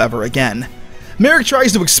itself ever again. Merrick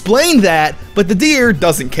tries to explain that, but the deer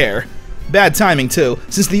doesn't care. Bad timing too,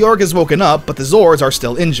 since the Org has woken up, but the Zords are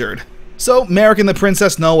still injured. So Merrick and the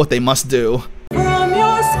princess know what they must do.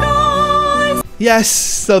 Yes,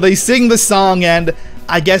 so they sing the song, and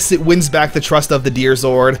I guess it wins back the trust of the Deer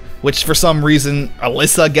Zord, which for some reason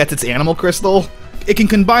Alyssa gets its animal crystal. It can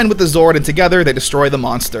combine with the Zord, and together they destroy the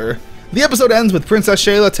monster. The episode ends with Princess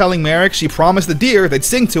Shayla telling Merrick she promised the deer they'd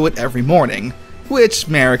sing to it every morning, which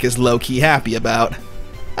Merrick is low-key happy about.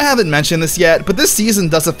 I haven't mentioned this yet, but this season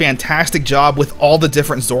does a fantastic job with all the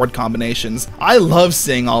different Zord combinations. I love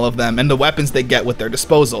seeing all of them and the weapons they get with their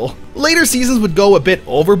disposal. Later seasons would go a bit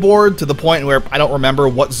overboard to the point where I don't remember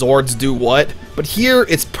what Zords do what, but here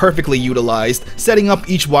it's perfectly utilized, setting up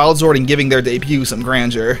each Wild Zord and giving their debut some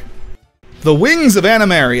grandeur. The Wings of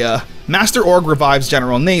Animaria. Master Org revives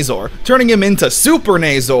General Nazor, turning him into Super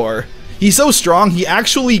Nazor. He's so strong he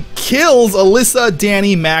actually kills Alyssa,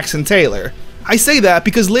 Danny, Max, and Taylor. I say that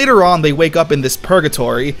because later on they wake up in this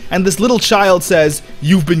purgatory, and this little child says,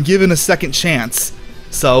 "You've been given a second chance."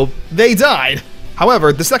 So, they died.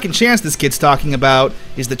 However, the second chance this kid's talking about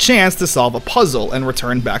is the chance to solve a puzzle and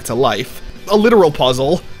return back to life. A literal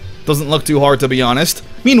puzzle. Doesn't look too hard, to be honest.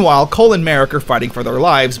 Meanwhile, Cole and Merrick are fighting for their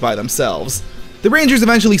lives by themselves. The Rangers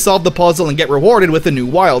eventually solve the puzzle and get rewarded with a new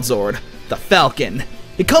Wild Zord, the Falcon.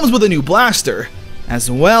 It comes with a new blaster,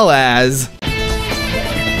 as well as...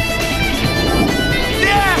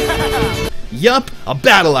 Yup, a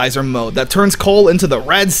Battleizer mode that turns Cole into the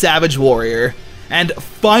Red Savage Warrior. And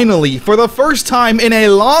finally, for the first time in a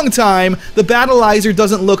long time, the Battleizer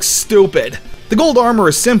doesn't look stupid. The gold armor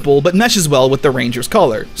is simple, but meshes well with the Rangers'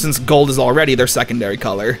 color, since gold is already their secondary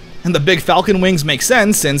color. And the big Falcon wings make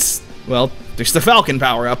sense since, well, there's the Falcon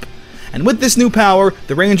power-up. And with this new power,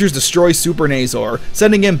 the Rangers destroy Super Nazor,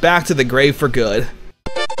 sending him back to the grave for good.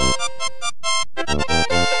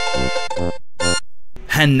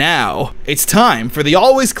 And now, it's time for the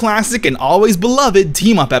always classic and always beloved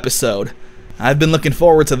team-up episode. I've been looking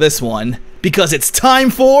forward to this one, because it's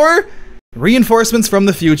time for... Reinforcements from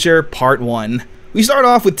the Future, Part 1. We start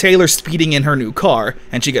off with Taylor speeding in her new car,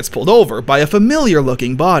 and she gets pulled over by a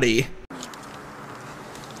familiar-looking body.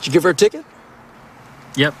 Did you give her a ticket?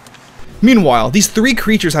 Yep. Meanwhile, these three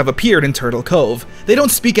creatures have appeared in Turtle Cove. They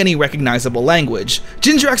don't speak any recognizable language.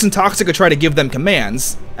 Gindrax and Toxica try to give them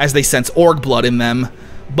commands, as they sense Org blood in them,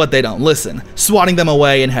 but they don't listen, swatting them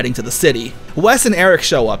away and heading to the city. Wes and Eric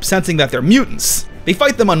show up, sensing that they're mutants. They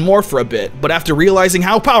fight them on Morph for a bit, but after realizing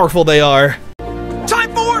how powerful they are...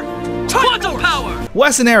 Time for Quantum Power!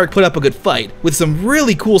 Wes and Eric put up a good fight, with some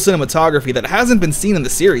really cool cinematography that hasn't been seen in the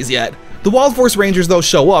series yet. The Wild Force Rangers though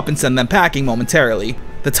show up and send them packing momentarily.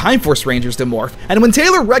 The Time Force Rangers demorph, and when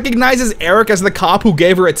Taylor recognizes Eric as the cop who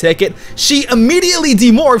gave her a ticket, she immediately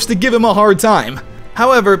demorphs to give him a hard time.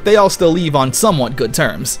 However, they all still leave on somewhat good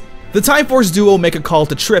terms. The Time Force duo make a call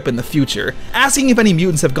to Trip in the future, asking if any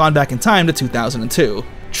mutants have gone back in time to 2002.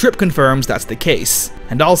 Trip confirms that's the case,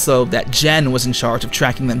 and also that Jen was in charge of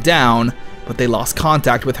tracking them down, but they lost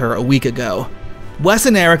contact with her a week ago. Wes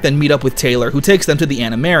and Eric then meet up with Taylor, who takes them to the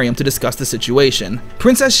Animarium to discuss the situation.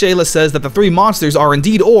 Princess Shayla says that the three monsters are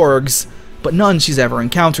indeed Orgs, but none she's ever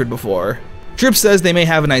encountered before. Trip says they may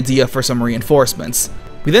have an idea for some reinforcements.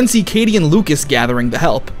 We then see Katie and Lucas gathering the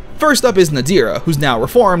help. First up is Nadira, who's now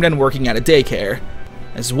reformed and working at a daycare,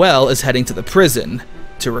 as well as heading to the prison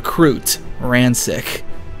to recruit Rancic.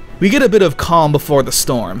 We get a bit of calm before the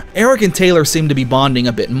storm. Eric and Taylor seem to be bonding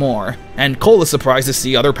a bit more, and Cole is surprised to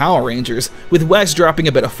see other Power Rangers, with Wes dropping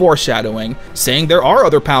a bit of foreshadowing, saying there are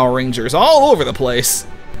other Power Rangers all over the place.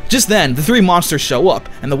 Just then, the three monsters show up,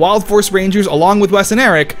 and the Wild Force Rangers, along with Wes and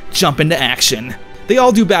Eric, jump into action. They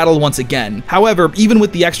all do battle once again. However, even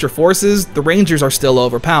with the extra forces, the Rangers are still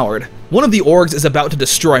overpowered. One of the Orgs is about to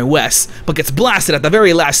destroy Wes, but gets blasted at the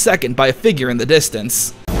very last second by a figure in the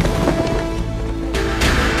distance.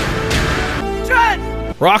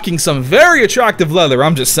 Rocking some very attractive leather,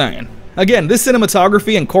 I'm just saying. Again, this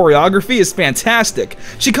cinematography and choreography is fantastic.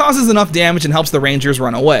 She causes enough damage and helps the Rangers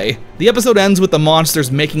run away. The episode ends with the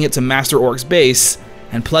monsters making it to Master Org's base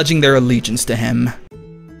and pledging their allegiance to him.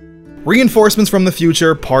 Reinforcements from the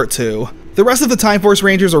Future, Part 2. The rest of the Time Force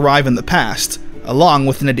Rangers arrive in the past, along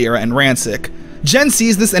with Nadira and Rancic. Jen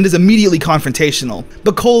sees this and is immediately confrontational,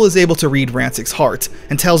 but Cole is able to read Rancic's heart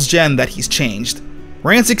and tells Jen that he's changed.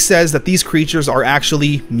 Rancic says that these creatures are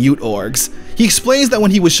actually mute orgs. He explains that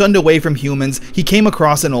when he was shunned away from humans, he came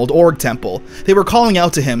across an old org temple. They were calling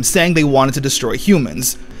out to him, saying they wanted to destroy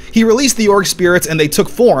humans. He released the org spirits and they took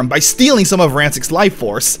form by stealing some of Rancic's life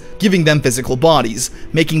force, giving them physical bodies,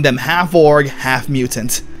 making them half org, half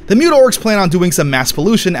mutant. The mute orgs plan on doing some mass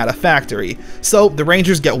pollution at a factory, so the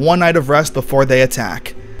Rangers get one night of rest before they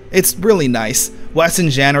attack. It's really nice. Wes and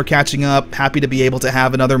Jen are catching up, happy to be able to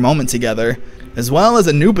have another moment together, as well as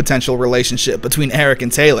a new potential relationship between Eric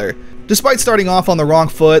and Taylor. Despite starting off on the wrong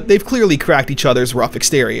foot, they've clearly cracked each other's rough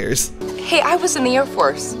exteriors. Hey, I was in the Air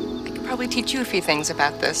Force. I could probably teach you a few things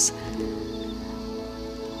about this.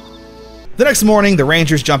 The next morning, the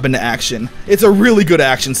Rangers jump into action. It's a really good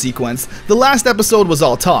action sequence. The last episode was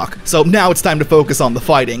all talk, so now it's time to focus on the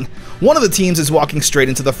fighting. One of the teams is walking straight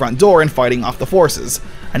into the front door and fighting off the forces.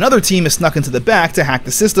 Another team is snuck into the back to hack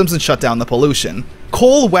the systems and shut down the pollution.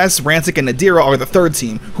 Cole, Wes, Rancic, and Nadira are the third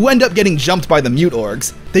team, who end up getting jumped by the mute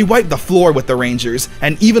orgs. They wipe the floor with the Rangers,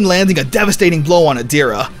 and even landing a devastating blow on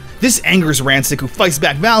Nadira. This angers Rancic, who fights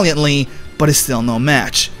back valiantly, but is still no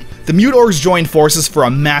match. The mute orgs join forces for a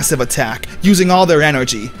massive attack, using all their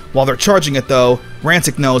energy. While they're charging it though,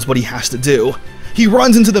 Rancic knows what he has to do. He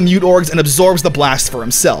runs into the mute orgs and absorbs the blast for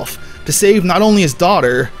himself, to save not only his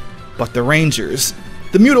daughter, but the Rangers.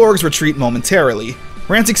 The mute orgs retreat momentarily,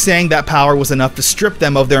 Rancic saying that power was enough to strip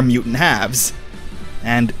them of their mutant halves.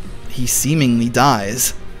 And he seemingly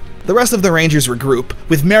dies. The rest of the Rangers regroup,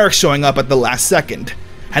 with Merrick showing up at the last second.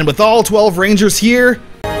 And with all 12 Rangers here,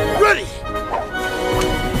 Ready!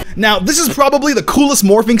 now, this is probably the coolest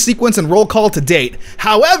morphing sequence and roll call to date.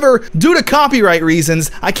 However, due to copyright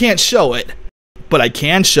reasons, I can't show it. But I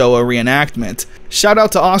can show a reenactment. Shout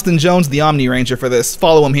out to Austin Jones, the Omni Ranger, for this.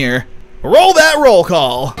 Follow him here. Roll that roll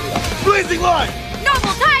call! Blazing line!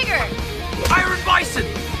 Noble Tiger! Iron Bison!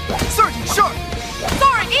 Surgeon Shark!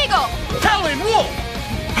 Soaring Eagle! Howling Wolf!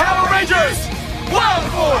 Power Rangers! Wild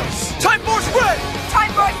Force! Time Force Red!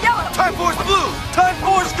 Time Force Yellow! Time Force Blue! Time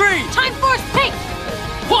Force Green! Time Force Pink!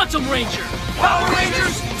 Quantum Ranger! Power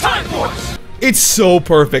Rangers! Time Force! It's so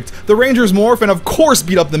perfect. The Rangers morph and of course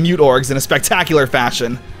beat up the mute orgs in a spectacular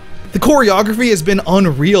fashion. The choreography has been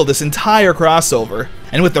unreal this entire crossover,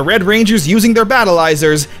 and with the Red Rangers using their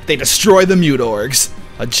battleizers, they destroy the mute orgs.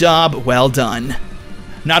 A job well done.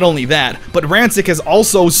 Not only that, but Rancic has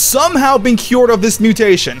also somehow been cured of this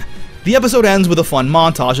mutation. The episode ends with a fun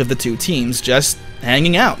montage of the two teams just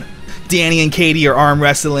hanging out. Danny and Katie are arm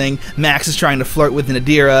wrestling, Max is trying to flirt with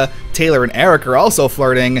Nadira, Taylor and Eric are also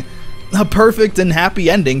flirting. A perfect and happy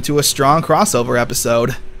ending to a strong crossover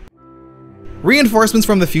episode. Reinforcements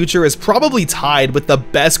from the Future is probably tied with the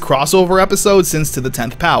best crossover episode since To the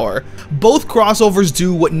 10th Power. Both crossovers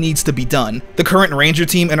do what needs to be done. The current Ranger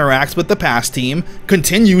team interacts with the past team,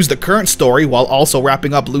 continues the current story while also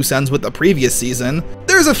wrapping up loose ends with the previous season.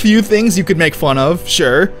 There's a few things you could make fun of,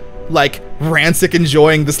 sure, like Rancic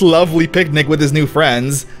enjoying this lovely picnic with his new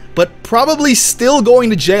friends, but probably still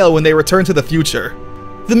going to jail when they return to the future.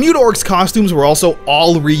 The mute orgs costumes were also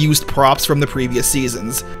all reused props from the previous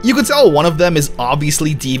seasons. You can tell one of them is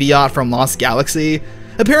obviously Deviant from Lost Galaxy.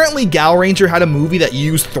 Apparently Gal Ranger had a movie that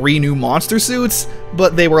used 3 new monster suits,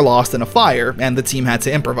 but they were lost in a fire, and the team had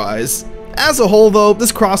to improvise. As a whole though,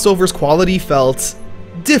 this crossover's quality felt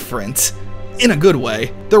different. In a good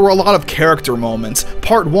way. There were a lot of character moments.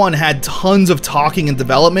 Part 1 had tons of talking and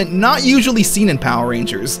development not usually seen in Power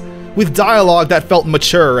Rangers, with dialogue that felt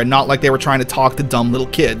mature and not like they were trying to talk to dumb little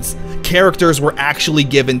kids. Characters were actually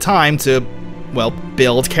given time to, well,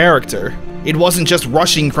 build character. It wasn't just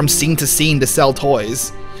rushing from scene to scene to sell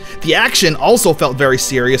toys. The action also felt very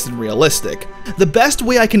serious and realistic. The best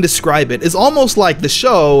way I can describe it is almost like the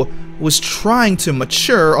show was trying to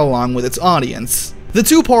mature along with its audience. The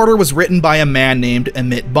two-parter was written by a man named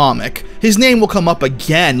Amit Bhaumick. His name will come up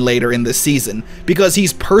again later in this season, because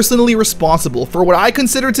he's personally responsible for what I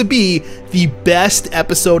consider to be the best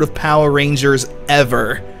episode of Power Rangers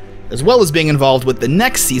ever, as well as being involved with the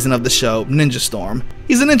next season of the show, Ninja Storm.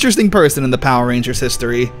 He's an interesting person in the Power Rangers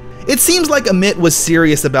history. It seems like Amit was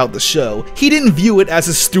serious about the show. He didn't view it as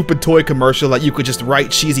a stupid toy commercial that you could just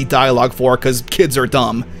write cheesy dialogue for because kids are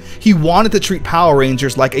dumb. He wanted to treat Power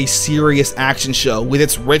Rangers like a serious action show with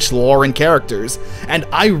its rich lore and characters, and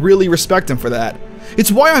I really respect him for that.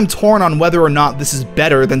 It's why I'm torn on whether or not this is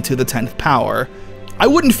better than To the 10th Power. I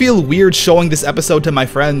wouldn't feel weird showing this episode to my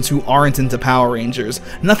friends who aren't into Power Rangers.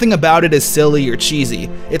 Nothing about it is silly or cheesy.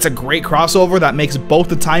 It's a great crossover that makes both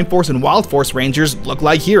the Time Force and Wild Force Rangers look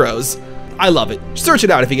like heroes. I love it. Search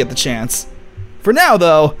it out if you get the chance. For now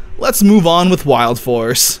though, let's move on with Wild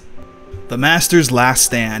Force. The Master's Last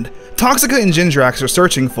Stand. Toxica and Gindrax are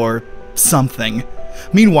searching for something.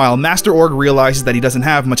 Meanwhile, Master Org realizes that he doesn't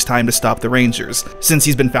have much time to stop the Rangers, since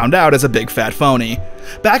he's been found out as a big fat phony.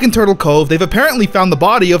 Back in Turtle Cove, they've apparently found the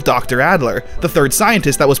body of Dr. Adler, the third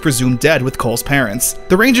scientist that was presumed dead with Cole's parents.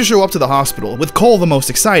 The Rangers show up to the hospital, with Cole the most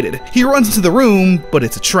excited. He runs into the room, but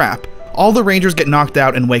it's a trap. All the Rangers get knocked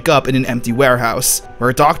out and wake up in an empty warehouse,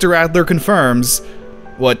 where Dr. Adler confirms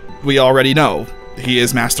what we already know. He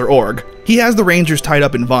is Master Org. He has the Rangers tied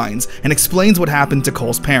up in vines and explains what happened to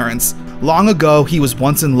Cole's parents. Long ago, he was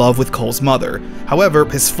once in love with Cole's mother. However,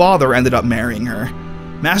 his father ended up marrying her.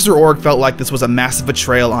 Master Org felt like this was a massive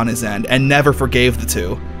betrayal on his end and never forgave the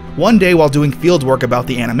two. One day while doing field work about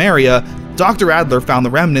the Animaria, Dr. Adler found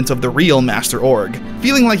the remnants of the real Master Org.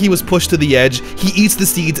 Feeling like he was pushed to the edge, he eats the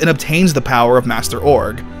seeds and obtains the power of Master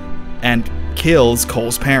Org. And kills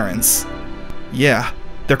Cole's parents. Yeah,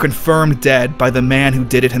 they're confirmed dead by the man who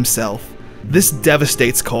did it himself. This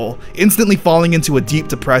devastates Cole, instantly falling into a deep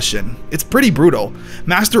depression. It's pretty brutal.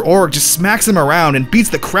 Master Org just smacks him around and beats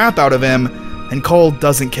the crap out of him, and Cole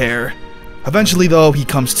doesn't care. Eventually though, he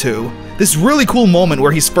comes to. This really cool moment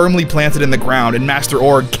where he's firmly planted in the ground and Master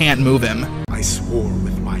Org can't move him. I swore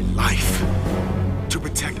with my life to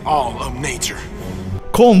protect all of nature.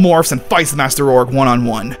 Cole morphs and fights Master Org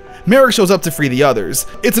one-on-one. Merrick shows up to free the others.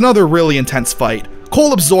 It's another really intense fight.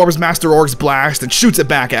 Cole absorbs Master Org's blast and shoots it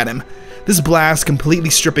back at him. This blast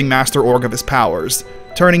completely stripping Master Org of his powers,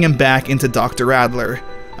 turning him back into Dr. Adler,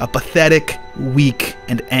 a pathetic, weak,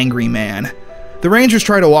 and angry man. The Rangers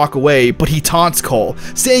try to walk away, but he taunts Cole,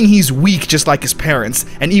 saying he's weak just like his parents,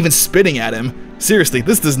 and even spitting at him. Seriously,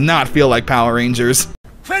 this does not feel like Power Rangers.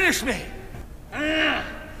 Finish me!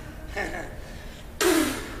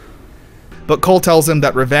 But Cole tells him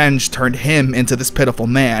that revenge turned him into this pitiful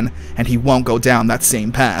man, and he won't go down that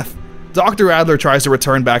same path. Dr. Adler tries to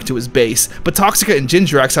return back to his base, but Toxica and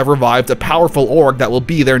Gingerx have revived a powerful Org that will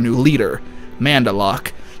be their new leader,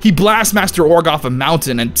 Mandalok. He blasts Master Org off a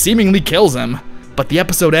mountain and seemingly kills him, but the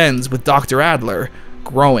episode ends with Dr. Adler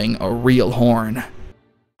growing a real horn.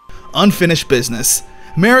 Unfinished business.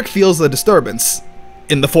 Merrick feels a disturbance.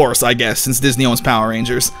 In the Force, I guess, since Disney owns Power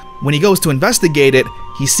Rangers. When he goes to investigate it,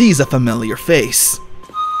 he sees a familiar face.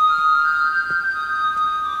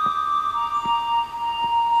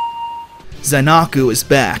 Zanaku is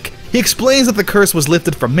back. He explains that the curse was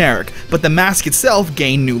lifted from Merrick, but the mask itself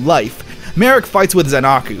gained new life. Merrick fights with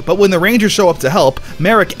Zanaku, but when the Rangers show up to help,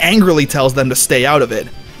 Merrick angrily tells them to stay out of it.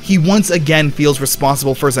 He once again feels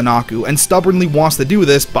responsible for Zanaku and stubbornly wants to do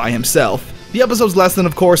this by himself. The episode's lesson,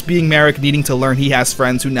 of course, being Merrick needing to learn he has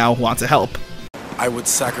friends who now want to help. I would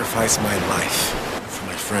sacrifice my life for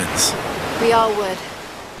my friends. We all would.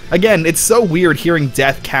 Again, it's so weird hearing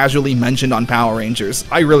death casually mentioned on Power Rangers.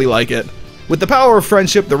 I really like it. With the power of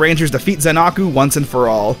friendship, the Rangers defeat Zanaku once and for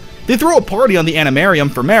all. They throw a party on the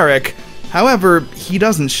Animarium for Merrick. However, he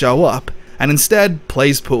doesn't show up, and instead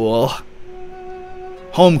plays pool.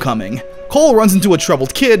 Homecoming. Cole runs into a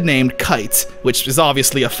troubled kid named Kite, which is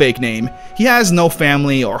obviously a fake name. He has no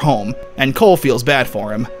family or home, and Cole feels bad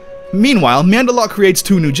for him. Meanwhile, Mandalok creates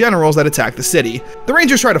two new generals that attack the city. The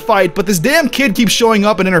Rangers try to fight, but this damn kid keeps showing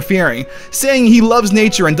up and interfering, saying he loves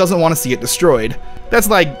nature and doesn't want to see it destroyed. That's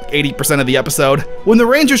like 80% of the episode. When the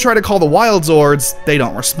Rangers try to call the Wild Zords, they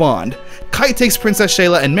don't respond. Kite takes Princess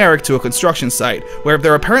Shayla and Merrick to a construction site, where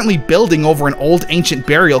they're apparently building over an old ancient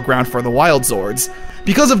burial ground for the Wild Zords.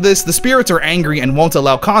 Because of this, the spirits are angry and won't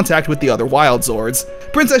allow contact with the other Wild Zords.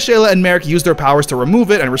 Princess Shayla and Merrick use their powers to remove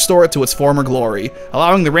it and restore it to its former glory,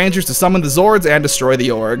 allowing the Rangers to summon the Zords and destroy the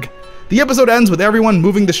Org. The episode ends with everyone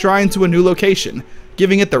moving the shrine to a new location,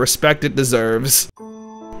 giving it the respect it deserves.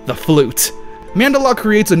 The flute. Mandalok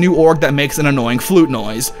creates a new Org that makes an annoying flute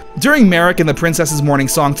noise. During Merrick and the Princess's morning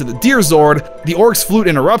song to the Deer Zord, the Org's flute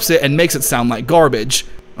interrupts it and makes it sound like garbage.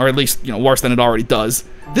 Or at least, worse than it already does.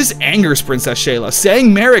 This angers Princess Shayla,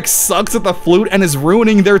 saying Merrick sucks at the flute and is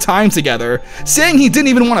ruining their time together, saying he didn't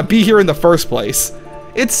even want to be here in the first place.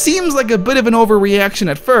 It seems like a bit of an overreaction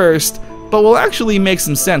at first, but will actually make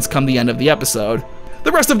some sense come the end of the episode.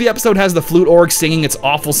 The rest of the episode has the flute Org singing its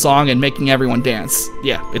awful song and making everyone dance.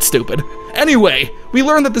 Yeah, it's stupid. Anyway, we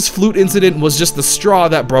learn that this flute incident was just the straw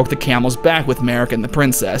that broke the camel's back with Merrick and the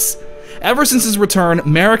princess. Ever since his return,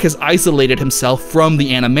 Merrick has isolated himself from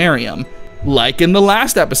the Animarium, like in the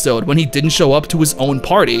last episode when he didn't show up to his own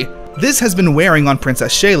party. This has been wearing on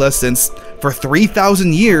Princess Shayla since, for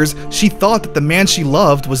 3,000 years, she thought that the man she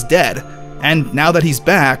loved was dead, and now that he's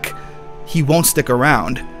back, he won't stick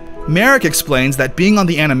around. Merrick explains that being on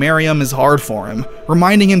the Animarium is hard for him,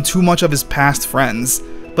 reminding him too much of his past friends,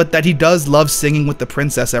 but that he does love singing with the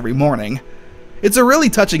princess every morning. It's a really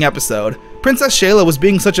touching episode, Princess Shayla was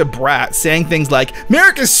being such a brat, saying things like,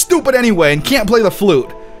 "Merrick is stupid anyway and can't play the flute."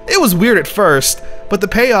 It was weird at first, but the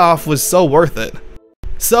payoff was so worth it.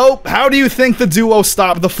 So, how do you think the duo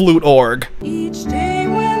stopped the flute org? Each day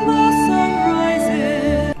when the sun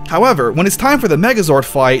rises. However, when it's time for the Megazord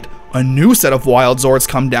fight, a new set of Wild Zords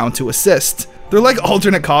come down to assist. They're like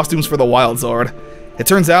alternate costumes for the Wild Zord. It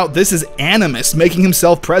turns out this is Animus making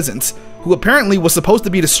himself present, who apparently was supposed to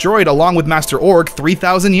be destroyed along with Master Org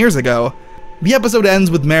 3,000 years ago. The episode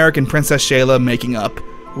ends with Merrick and Princess Shayla making up,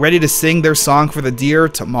 ready to sing their song for the deer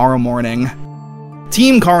tomorrow morning.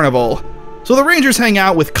 Team Carnival. So the Rangers hang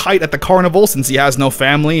out with Kite at the carnival since he has no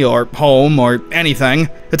family or home or anything.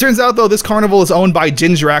 It turns out though this carnival is owned by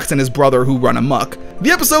Gingerix and his brother who run amok. The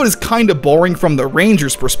episode is kinda boring from the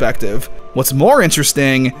Rangers' perspective. What's more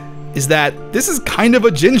interesting is that this is kind of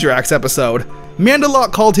a Gingerix episode.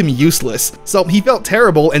 Mandalok called him useless, so he felt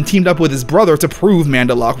terrible and teamed up with his brother to prove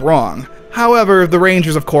Mandalok wrong. However, the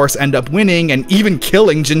Rangers of course end up winning and even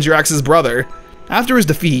killing Gingerix's brother. After his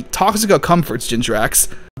defeat, Toxica comforts Gingerix.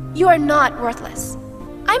 You are not worthless.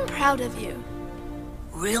 I'm proud of you.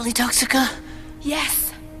 Really, Toxica?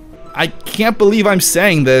 Yes. I can't believe I'm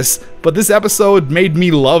saying this, but this episode made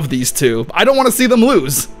me love these two. I don't want to see them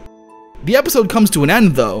lose. The episode comes to an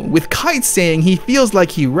end though, with Kite saying he feels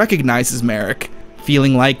like he recognizes Merrick,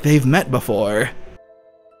 feeling like they've met before.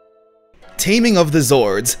 Taming of the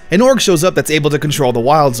Zords. An orc shows up that's able to control the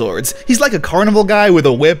Wild Zords. He's like a carnival guy with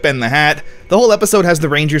a whip and the hat. The whole episode has the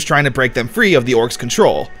Rangers trying to break them free of the orc's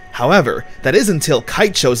control. However, that is until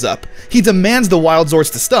Kite shows up. He demands the Wild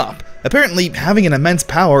Zords to stop, apparently having an immense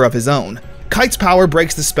power of his own. Kite's power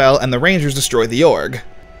breaks the spell and the Rangers destroy the org.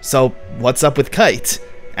 So, what's up with Kite?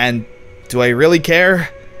 And do I really care?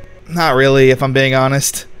 Not really, if I'm being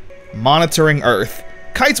honest. Monitoring Earth.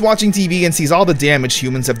 Kite's watching TV and sees all the damage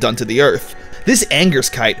humans have done to the Earth. This angers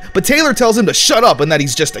Kite, but Taylor tells him to shut up and that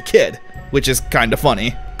he's just a kid, which is kinda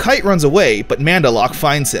funny. Kite runs away, but Mandalok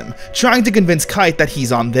finds him, trying to convince Kite that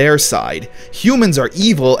he's on their side. Humans are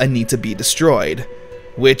evil and need to be destroyed.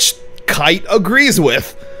 Which Kite agrees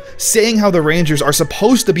with, saying how the Rangers are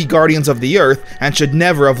supposed to be guardians of the Earth and should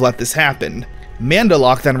never have let this happen.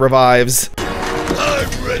 Mandalok then revives.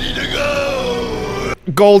 I'm ready to go!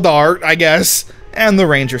 Goldar, I guess, and the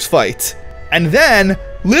Rangers fight. And then,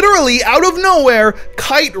 literally out of nowhere,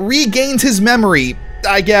 Kite regains his memory,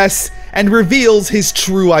 I guess, and reveals his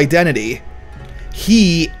true identity.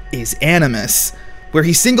 He is Animus, where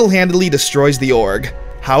he single-handedly destroys the org.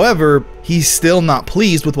 However, he's still not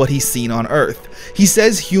pleased with what he's seen on Earth. He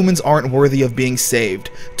says humans aren't worthy of being saved.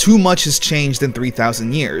 Too much has changed in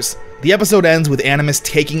 3,000 years. The episode ends with Animus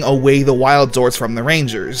taking away the Wild Zords from the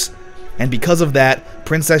Rangers. And because of that,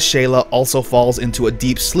 Princess Shayla also falls into a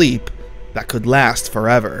deep sleep that could last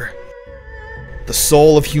forever. The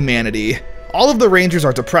soul of humanity. All of the Rangers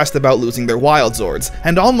are depressed about losing their Wild Zords,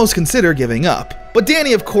 and almost consider giving up. But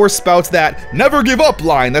Danny of course spouts that "never give up"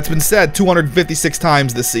 line that's been said 256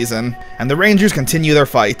 times this season, and the Rangers continue their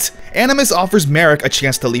fight. Animus offers Merrick a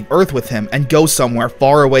chance to leave Earth with him and go somewhere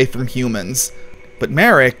far away from humans. But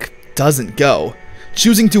Merrick doesn't go,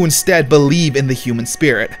 choosing to instead believe in the human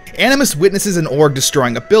spirit. Animus witnesses an org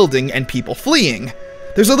destroying a building and people fleeing.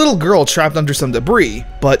 There's a little girl trapped under some debris,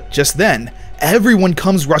 but just then, everyone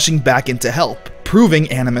comes rushing back in to help,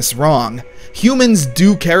 proving Animus wrong. Humans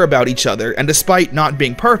do care about each other, and despite not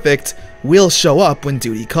being perfect, will show up when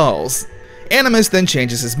duty calls. Animus then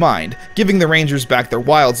changes his mind, giving the Rangers back their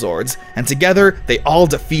Wild Zords, and together they all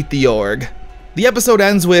defeat the org. The episode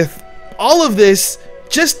ends with all of this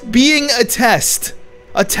just being a test.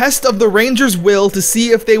 A test of the Rangers' will to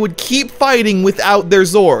see if they would keep fighting without their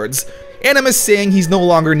Zords. Animus saying he's no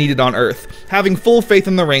longer needed on Earth, having full faith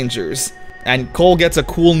in the Rangers. And Cole gets a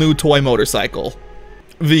cool new toy motorcycle.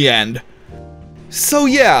 The end. So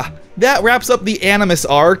yeah, that wraps up the Animus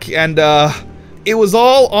arc, and it was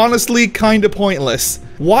all honestly kinda pointless.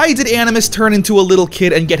 Why did Animus turn into a little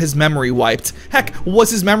kid and get his memory wiped? Heck,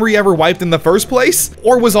 was his memory ever wiped in the first place?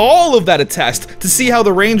 Or was all of that a test to see how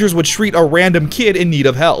the Rangers would treat a random kid in need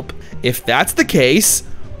of help? If that's the case,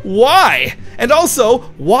 why? And also,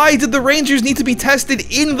 why did the Rangers need to be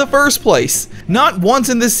tested in the first place? Not once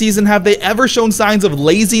in this season have they ever shown signs of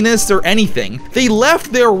laziness or anything. They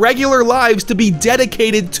left their regular lives to be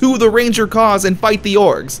dedicated to the Ranger cause and fight the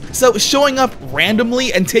orgs. So showing up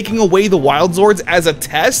randomly and taking away the Wild Zords as a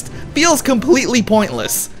test feels completely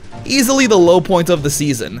pointless. Easily the low point of the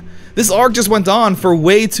season. This arc just went on for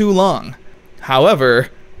way too long. However,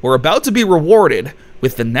 we're about to be rewarded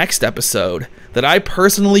with the next episode that I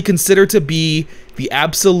personally consider to be the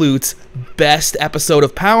absolute best episode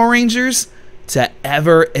of Power Rangers to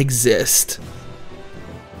ever exist.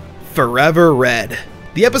 Forever Red.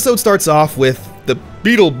 The episode starts off with the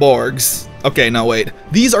Beetleborgs. Okay, no wait.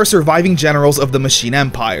 These are surviving generals of the Machine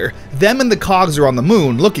Empire. Them and the Cogs are on the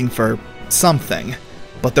moon looking for something.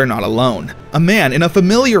 But they're not alone. A man in a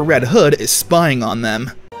familiar red hood is spying on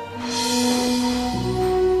them.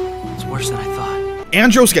 It's worse than I thought.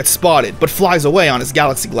 Andros gets spotted, but flies away on his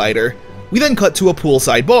galaxy glider. We then cut to a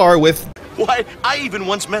poolside bar with... Why, I even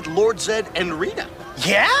once met Lord Zed and Rita.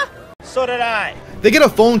 Yeah? So did I. They get a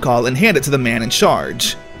phone call and hand it to the man in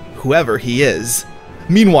charge. Whoever he is.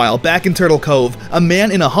 Meanwhile, back in Turtle Cove, a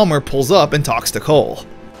man in a Hummer pulls up and talks to Cole.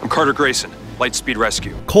 I'm Carter Grayson, Lightspeed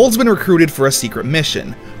Rescue. Cole's been recruited for a secret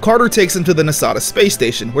mission. Carter takes him to the Nasada space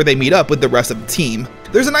station, where they meet up with the rest of the team.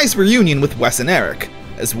 There's a nice reunion with Wes and Eric,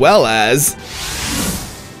 as well as...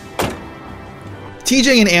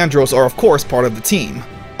 TJ and Andros are of course part of the team,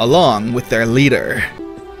 along with their leader.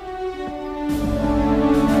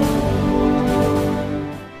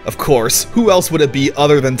 Of course, who else would it be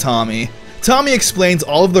other than Tommy? Tommy explains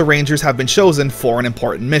all of the Rangers have been chosen for an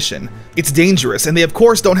important mission. It's dangerous, and they of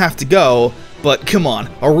course don't have to go, but come on,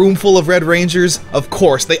 a room full of Red Rangers? Of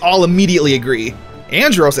course, they all immediately agree.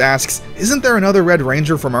 Andros asks, isn't there another Red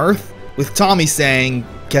Ranger from Earth? With Tommy saying,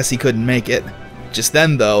 guess he couldn't make it. Just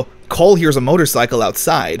then though, Cole hears a motorcycle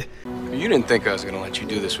outside. You didn't think I was gonna let you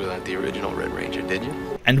do this without the original Red Ranger, did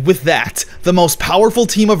you? And with that, the most powerful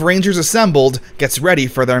team of Rangers assembled gets ready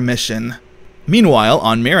for their mission. Meanwhile,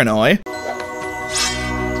 on Miranoi...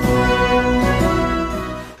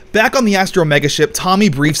 Back on the Astro Megaship, Tommy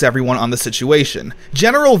briefs everyone on the situation.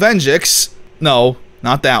 General Venjix, no,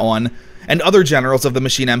 not that one, and other generals of the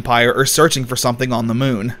Machine Empire are searching for something on the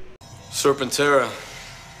moon. Serpentera.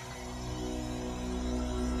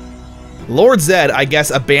 Lord Zed, I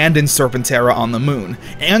guess, abandoned Serpentera on the moon.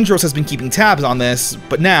 Andros has been keeping tabs on this,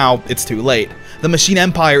 but now it's too late. The Machine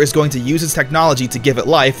Empire is going to use its technology to give it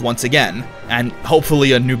life once again, and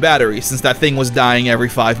hopefully a new battery, since that thing was dying every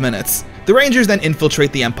 5 minutes. The Rangers then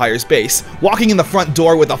infiltrate the Empire's base, walking in the front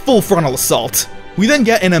door with a full frontal assault. We then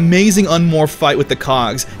get an amazing unmorphed fight with the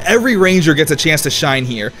Cogs. Every Ranger gets a chance to shine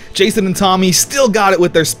here. Jason and Tommy still got it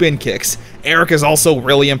with their spin kicks. Eric is also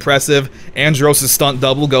really impressive. Andros' stunt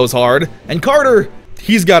double goes hard. And Carter,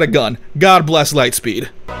 he's got a gun. God bless Lightspeed.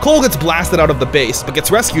 Cole gets blasted out of the base, but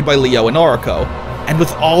gets rescued by Leo and Oriko. And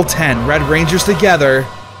with all 10 Red Rangers together...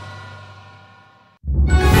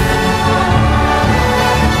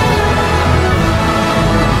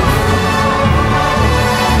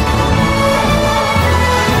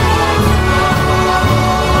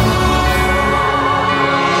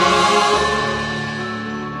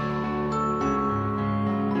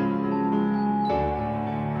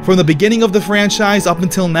 From the beginning of the franchise up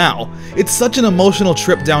until now, it's such an emotional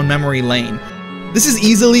trip down memory lane. This is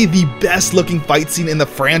easily the best looking fight scene in the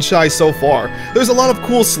franchise so far. There's a lot of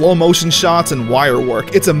cool slow motion shots and wire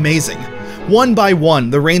work, it's amazing. One by one,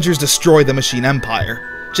 the Rangers destroy the Machine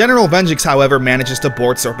Empire. General Venjix, however, manages to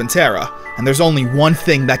board Serpentera, and there's only one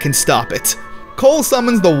thing that can stop it. Cole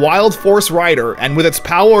summons the Wild Force Rider, and with its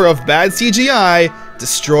power of bad CGI,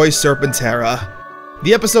 destroys Serpentera.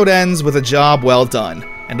 The episode ends with a job well done,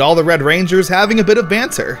 and all the Red Rangers having a bit of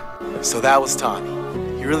banter. So that was Tommy.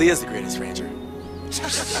 He really is the greatest Ranger.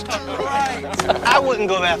 I wouldn't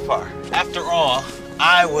go that far. After all,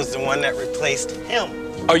 I was the one that replaced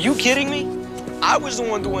him. Are you kidding me? I was the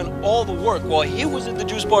one doing all the work while he was at the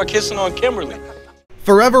juice bar kissing on Kimberly.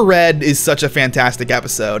 Forever Red is such a fantastic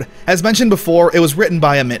episode. As mentioned before, it was written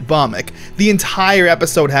by Amit Bhaumick. The entire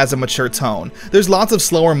episode has a mature tone. There's lots of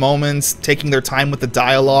slower moments, taking their time with the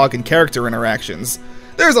dialogue and character interactions.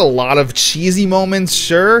 There's a lot of cheesy moments,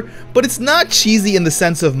 sure, but it's not cheesy in the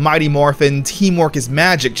sense of Mighty Morphin Teamwork is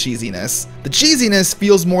Magic cheesiness. The cheesiness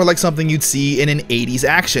feels more like something you'd see in an 80s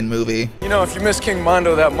action movie. You know, if you miss King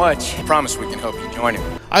Mondo that much, I promise we can help you join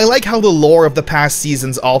him. I like how the lore of the past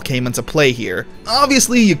seasons all came into play here.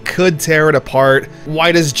 Obviously, you could tear it apart.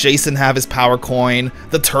 Why does Jason have his power coin?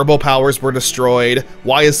 The turbo powers were destroyed.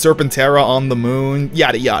 Why is Serpentera on the moon?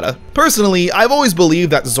 Yada yada. Personally, I've always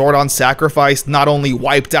believed that Zordon's sacrifice not only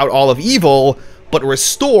wiped out all of evil, but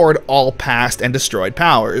restored all past and destroyed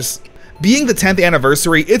powers. Being the 10th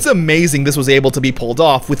anniversary, it's amazing this was able to be pulled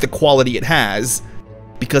off with the quality it has.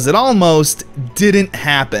 Because it almost didn't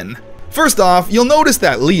happen. First off, you'll notice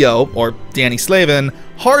that Leo, or Danny Slavin,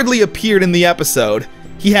 hardly appeared in the episode.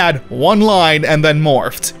 He had one line and then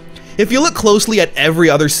morphed. If you look closely at every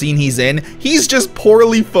other scene he's in, he's just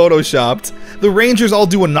poorly photoshopped. The Rangers all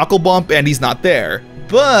do a knuckle bump and he's not there.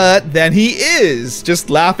 But then he is, just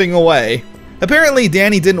laughing away. Apparently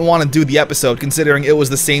Danny didn't want to do the episode considering it was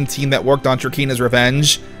the same team that worked on Trakeena's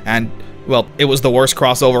Revenge, and, well, it was the worst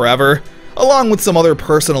crossover ever. along with some other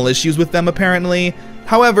personal issues with them apparently.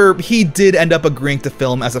 However, he did end up agreeing to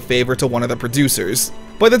film as a favor to one of the producers.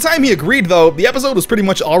 By the time he agreed though, the episode was pretty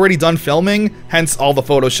much already done filming, hence all the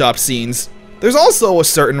photoshopped scenes. There's also a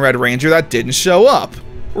certain Red Ranger that didn't show up.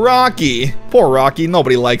 Rocky. Poor Rocky,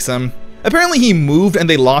 nobody likes him. Apparently he moved and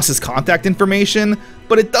they lost his contact information,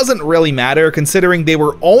 but it doesn't really matter considering they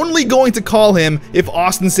were only going to call him if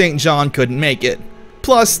Austin St. John couldn't make it.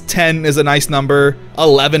 Plus 10 is a nice number.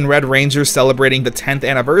 11 Red Rangers celebrating the 10th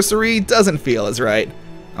anniversary doesn't feel as right.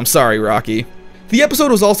 I'm sorry, Rocky. The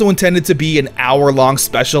episode was also intended to be an hour-long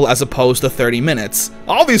special as opposed to 30 minutes.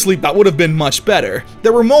 Obviously, that would have been much better.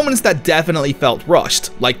 There were moments that definitely felt rushed,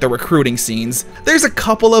 like the recruiting scenes. There's a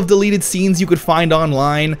couple of deleted scenes you could find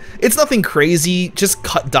online. It's nothing crazy, just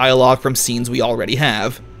cut dialogue from scenes we already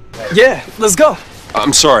have. Yeah, let's go.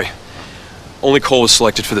 I'm sorry. Only Cole was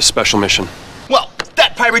selected for this special mission. Well,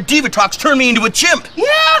 that pirate diva talks turned me into a chimp. Yeah,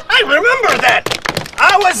 I remember that.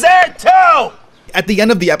 I was there too. At the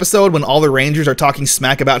end of the episode, when all the Rangers are talking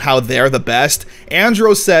smack about how they're the best,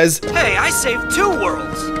 Andros says, Hey, I saved 2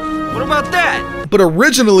 worlds. What about that? but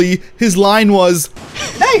originally his line was,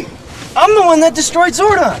 Hey, I'm the one that destroyed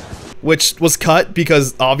Zordon. which was cut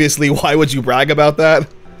because obviously why would you brag about that?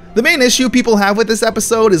 The main issue people have with this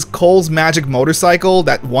episode is Cole's magic motorcycle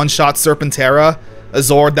that one-shot Serpentera, a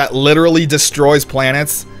Zord that literally destroys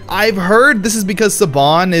planets. I've heard this is because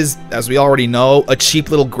Saban is, as we already know, a cheap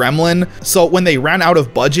little gremlin, so when they ran out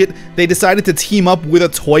of budget, they decided to team up with a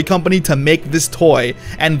toy company to make this toy,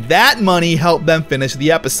 and that money helped them finish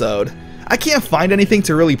the episode. I can't find anything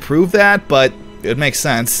to really prove that, but it makes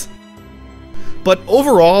sense. But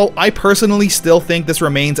overall, I personally still think this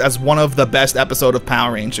remains as one of the best episodes of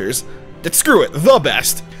Power Rangers. Screw it, the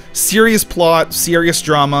best! Serious plot, serious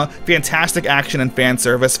drama, fantastic action and fan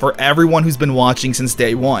service for everyone who's been watching since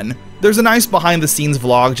day one. There's a nice behind the scenes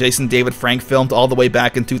vlog Jason David Frank filmed all the way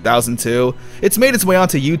back in 2002. It's made its way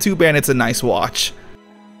onto YouTube and it's a nice watch.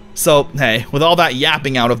 So hey, with all that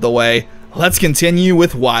yapping out of the way, let's continue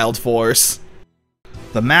with Wild Force.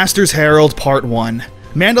 The Master's Herald Part 1.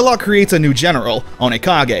 Mandalore creates a new general,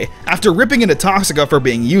 Onekage, after ripping into Toxica for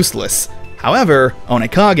being useless. However,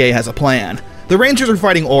 Onekage has a plan. The Rangers are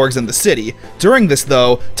fighting orgs in the city. During this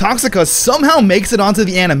though, Toxica somehow makes it onto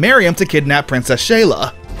the Animarium to kidnap Princess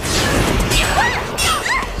Shayla.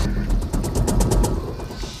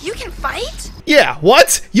 You can fight? Yeah,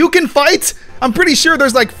 what? You can fight? I'm pretty sure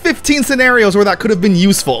there's like 15 scenarios where that could have been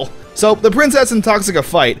useful. So, the princess and Toxica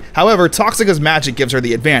fight, however, Toxica's magic gives her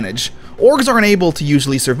the advantage. Orgs aren't able to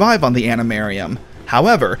usually survive on the Animarium.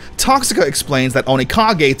 However, Toxica explains that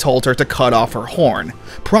Onekage told her to cut off her horn,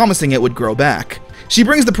 promising it would grow back. She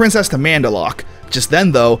brings the princess to Mandalore. Just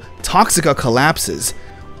then though, Toxica collapses.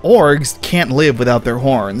 Orgs can't live without their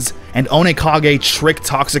horns, and Onekage tricked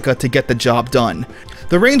Toxica to get the job done.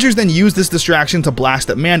 The Rangers then use this distraction to blast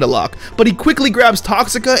at Mandalore, but he quickly grabs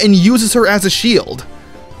Toxica and uses her as a shield,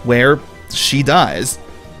 where she dies.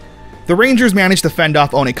 The Rangers manage to fend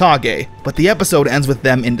off Onekage, but the episode ends with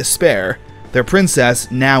them in despair, their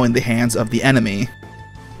princess now in the hands of the enemy.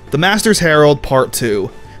 The Master's Herald Part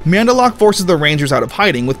 2. Mandalore forces the Rangers out of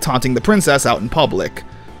hiding with taunting the princess out in public.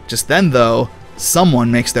 Just then though,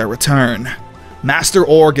 someone makes their return. Master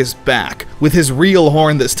Org is back, with his real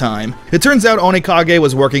horn this time. It turns out Onekage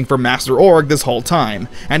was working for Master Org this whole time,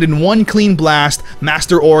 and in one clean blast,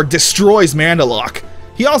 Master Org destroys Mandalore.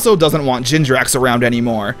 He also doesn't want Jindrax around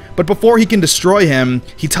anymore, but before he can destroy him,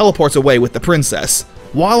 he teleports away with the princess.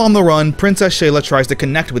 While on the run, Princess Shayla tries to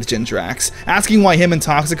connect with Jindrax, asking why him and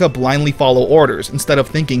Toxica blindly follow orders instead of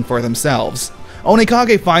thinking for themselves.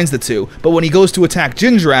 Onekage finds the two, but when he goes to attack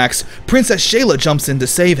Jindrax, Princess Shayla jumps in to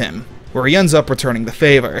save him, where he ends up returning the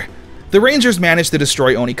favor. The Rangers manage to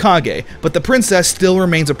destroy Onekage, but the princess still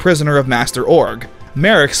remains a prisoner of Master Org,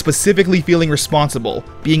 Merrick specifically feeling responsible,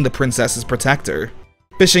 being the princess's protector.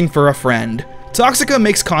 Fishing for a friend. Toxica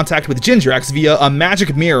makes contact with Jindrax via a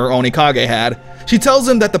magic mirror Onekage had. She tells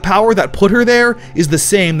him that the power that put her there is the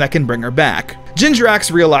same that can bring her back.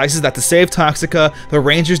 Jindrax realizes that to save Toxica, the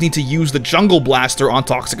Rangers need to use the Jungle Blaster on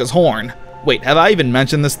Toxica's horn. Wait, have I even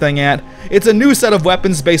mentioned this thing yet? It's a new set of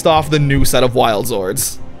weapons based off the new set of Wild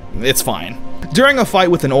Zords. It's fine. During a fight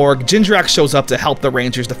with an org, Jindrax shows up to help the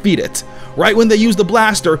Rangers defeat it. Right when they use the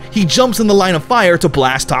blaster, he jumps in the line of fire to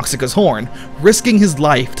blast Toxica's horn, risking his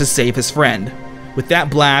life to save his friend. With that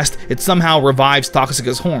blast, it somehow revives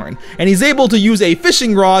Toxica's horn, and he's able to use a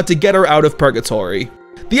fishing rod to get her out of purgatory.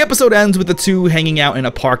 The episode ends with the two hanging out in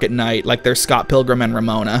a park at night like they're Scott Pilgrim and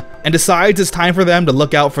Ramona, and decides it's time for them to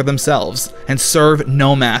look out for themselves and serve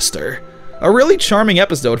no master. A really charming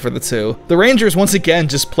episode for the two. The Rangers once again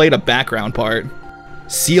just played a background part.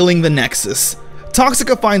 sealing the Nexus.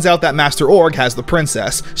 Toxica finds out that Master Org has the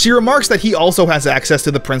princess. She remarks that he also has access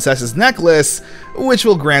to the princess's necklace, which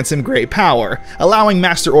will grant him great power, allowing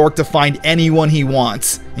Master Org to find anyone he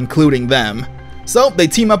wants, including them. So they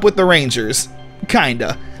team up with the Rangers.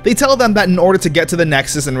 Kinda. They tell them that in order to get to the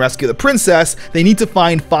Nexus and rescue the princess, they need to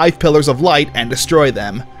find 5 pillars of light and destroy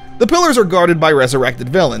them. The pillars are guarded by resurrected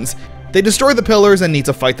villains. They destroy the pillars and need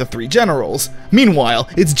to fight the 3 generals. Meanwhile,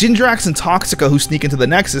 it's Jindrax and Toxica who sneak into the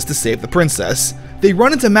Nexus to save the princess. They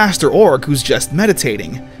run into Master Org, who's just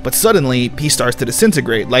meditating, but suddenly he starts to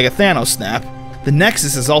disintegrate like a Thanos snap. The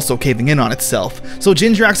Nexus is also caving in on itself, so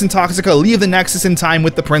Jindrax and Toxica leave the Nexus in time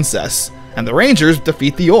with the princess, and the Rangers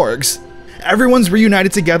defeat the Orgs. Everyone's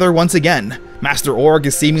reunited together once again. Master Org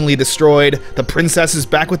is seemingly destroyed, the princess is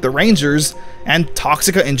back with the Rangers, and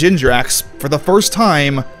Toxica and Jindrax, for the first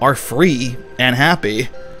time, are free and happy.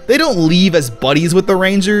 They don't leave as buddies with the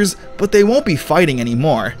Rangers, but they won't be fighting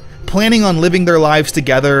anymore, planning on living their lives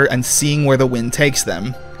together and seeing where the wind takes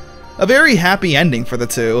them. A very happy ending for the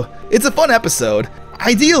two. It's a fun episode.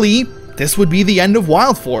 Ideally, this would be the end of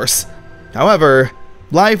Wild Force. However,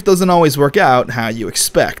 life doesn't always work out how you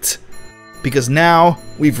expect. Because now,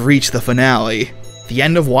 we've reached the finale. The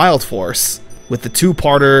end of Wild Force, with the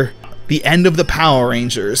 2-parter, The End of the Power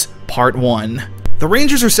Rangers, Part 1. The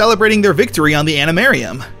Rangers are celebrating their victory on the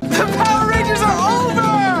Animarium. The Power Rangers are over!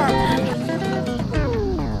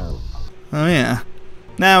 Oh yeah.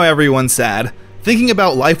 Now everyone's sad, thinking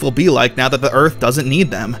about life will be like now that the Earth doesn't need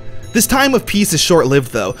them. This time of peace is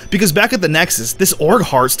short-lived though, because back at the Nexus, this Org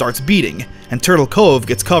heart starts beating, and Turtle Cove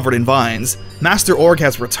gets covered in vines. Master Org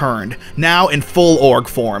has returned, now in full Org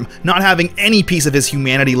form, not having any piece of his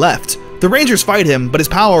humanity left. The Rangers fight him, but his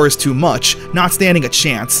power is too much, not standing a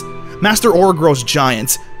chance. Master Org grows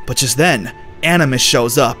giant, but just then, Animus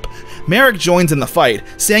shows up. Merrick joins in the fight,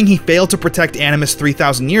 saying he failed to protect Animus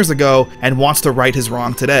 3,000 years ago and wants to right his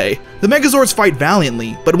wrong today. The Megazords fight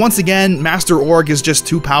valiantly, but once again, Master Org is just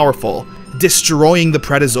too powerful, destroying the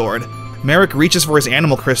Predazord. Merrick reaches for his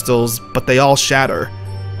animal crystals, but they all shatter,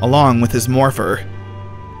 along with his Morpher.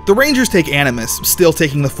 The Rangers take Animus, still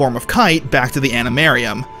taking the form of Kite, back to the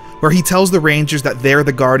Animarium, where he tells the Rangers that they're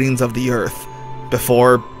the guardians of the Earth,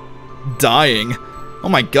 before dying. Oh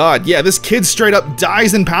my god, yeah, this kid straight up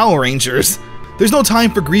dies in Power Rangers. There's no time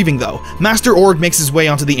for grieving though. Master Org makes his way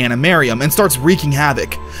onto the Animarium and starts wreaking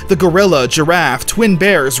havoc. The gorilla, giraffe, twin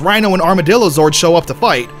bears, rhino, and armadillo Zords show up to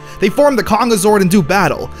fight. They form the Conga Zord and do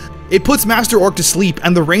battle. It puts Master Org to sleep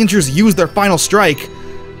and the Rangers use their final strike,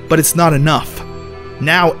 but it's not enough.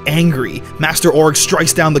 Now angry, Master Org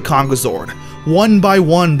strikes down the Conga Zord. One by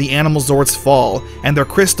one, the animal Zords fall, and their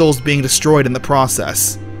crystals being destroyed in the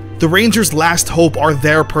process. The Rangers' last hope are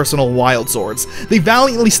their personal Wild Zords. They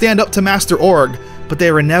valiantly stand up to Master Org, but they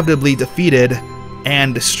are inevitably defeated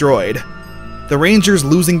and destroyed. The Rangers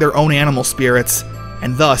losing their own animal spirits,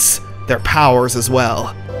 and thus their powers as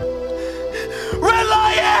well. Red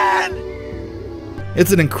Lion!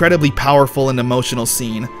 It's an incredibly powerful and emotional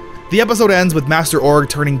scene. The episode ends with Master Org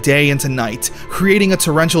turning day into night, creating a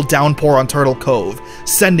torrential downpour on Turtle Cove,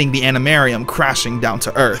 sending the Animarium crashing down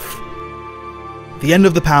to Earth. The End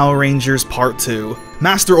of the Power Rangers Part 2.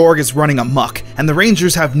 Master Org is running amok, and the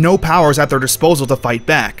Rangers have no powers at their disposal to fight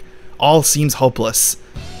back. All seems hopeless.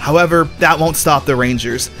 However, that won't stop the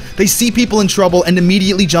Rangers. They see people in trouble and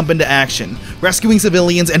immediately jump into action, rescuing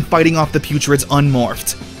civilians and fighting off the Putrids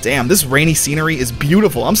unmorphed. Damn, this rainy scenery is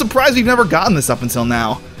beautiful. I'm surprised we've never gotten this up until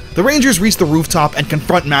now. The Rangers reach the rooftop and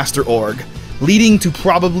confront Master Org, leading to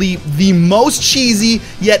probably the most cheesy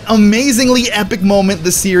yet amazingly epic moment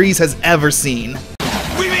the series has ever seen.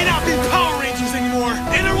 We may not be Power Rangers anymore,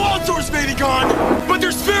 and our Wild Zords may be gone, but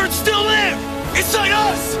their spirits still live inside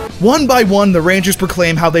us! One by one, the Rangers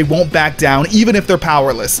proclaim how they won't back down even if they're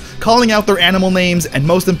powerless, calling out their animal names and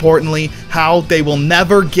most importantly, how they will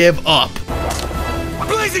never give up.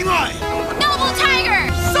 Blazing Lion! Noble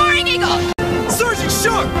Tiger! Soaring Eagle! Surging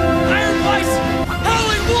Shark! Iron Bison!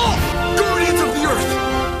 Howling Wolf! Guardians of the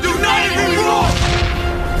Earth! United we roar!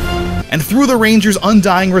 And through the Rangers'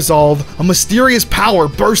 undying resolve, a mysterious power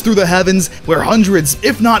bursts through the heavens where hundreds,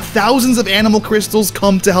 if not thousands of animal crystals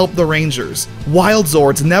come to help the Rangers. Wild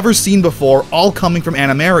Zords never seen before, all coming from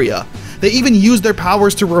Animaria. They even use their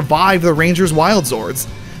powers to revive the Rangers' Wild Zords,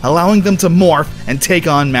 allowing them to morph and take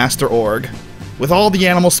on Master Org. With all the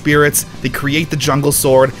animal spirits, they create the Jungle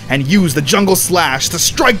Sword and use the Jungle Slash to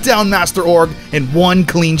strike down Master Org in one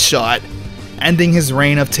clean shot, ending his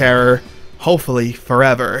reign of terror, hopefully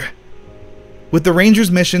forever. With the Rangers'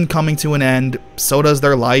 mission coming to an end, so does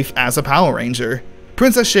their life as a Power Ranger.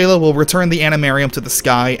 Princess Shayla will return the Animarium to the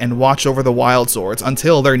sky and watch over the Wild Zords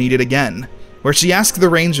until they're needed again. where she asked the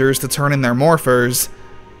Rangers to turn in their morphers,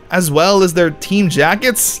 as well as their team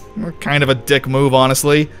jackets. Kind of a dick move,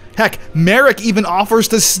 honestly. Heck, Merrick even offers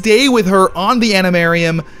to stay with her on the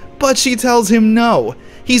Animarium, but she tells him no.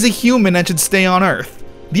 He's a human and should stay on Earth.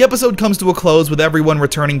 The episode comes to a close with everyone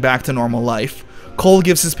returning back to normal life. Cole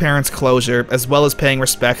gives his parents closure, as well as paying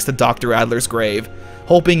respects to Dr. Adler's grave,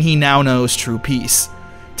 hoping he now knows true peace.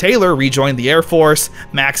 Taylor rejoined the Air Force,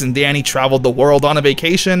 Max and Danny traveled the world on a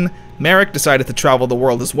vacation, Merrick decided to travel the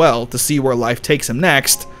world as well to see where life takes him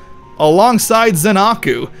next, alongside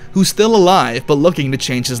Zenaku, who's still alive but looking to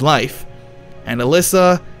change his life. And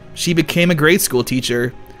Alyssa, she became a grade school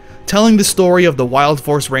teacher, telling the story of the Wild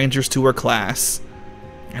Force Rangers to her class.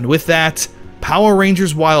 And with that, Power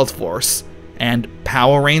Rangers Wild Force, and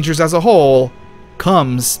Power Rangers as a whole,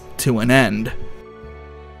 comes to an end.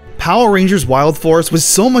 Power Rangers Wild Force was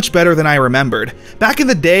so much better than I remembered. Back in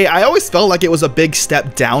the day, I always felt like it was a big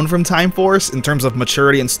step down from Time Force in terms of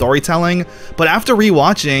maturity and storytelling, but after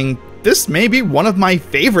rewatching, this may be one of my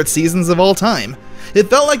favorite seasons of all time. It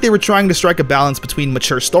felt like they were trying to strike a balance between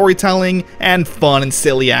mature storytelling and fun and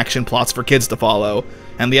silly action plots for kids to follow,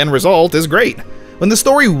 and the end result is great. When the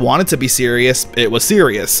story wanted to be serious, it was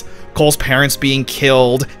serious. Cole's parents being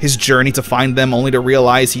killed, his journey to find them only to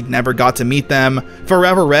realize he'd never got to meet them,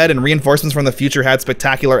 Forever Red and Reinforcements from the Future had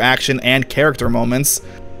spectacular action and character moments.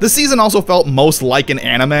 The season also felt most like an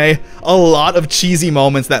anime, a lot of cheesy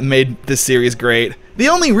moments that made this series great. The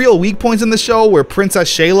only real weak points in the show were Princess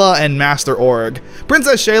Shayla and Master Org.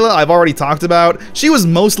 Princess Shayla I've already talked about. She was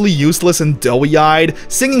mostly useless and doughy-eyed,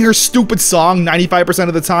 singing her stupid song 95%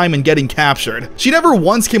 of the time and getting captured. She never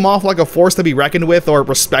once came off like a force to be reckoned with or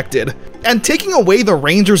respected. And taking away the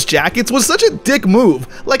Rangers' jackets was such a dick move.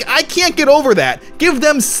 Like, I can't get over that. Give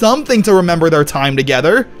them something to remember their time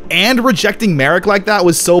together. And rejecting Merrick like that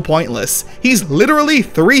was so pointless. He's literally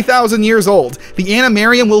 3,000 years old. The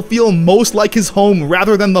Animarium will feel most like his home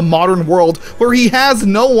rather than the modern world where he has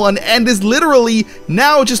no one and is literally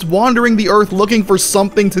now just wandering the earth looking for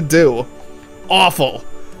something to do. Awful.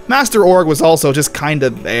 Master Org was also just kinda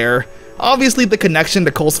there. Obviously the connection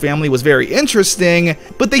to Cole's family was very interesting,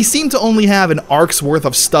 but they seemed to only have an arc's worth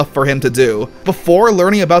of stuff for him to do. Before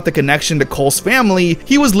learning about the connection to Cole's family,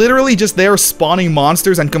 he was literally just there spawning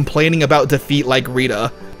monsters and complaining about defeat like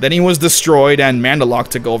Rita. Then he was destroyed and Mandalorian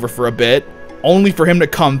took over for a bit, only for him to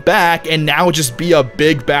come back and now just be a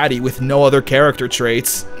big baddie with no other character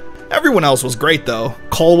traits. Everyone else was great though.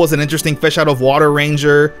 Cole was an interesting fish out of water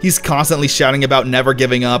ranger. He's constantly shouting about never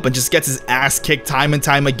giving up and just gets his ass kicked time and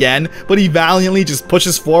time again, but he valiantly just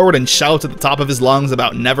pushes forward and shouts at the top of his lungs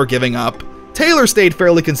about never giving up. Taylor stayed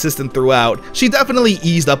fairly consistent throughout. She definitely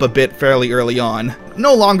eased up a bit fairly early on,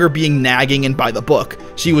 no longer being nagging and by the book.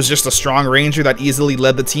 She was just a strong ranger that easily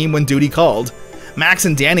led the team when duty called. Max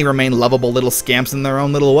and Danny remain lovable little scamps in their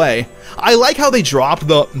own little way. I like how they dropped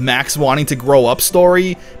the Max wanting to grow up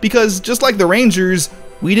story, because just like the Rangers,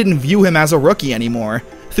 we didn't view him as a rookie anymore.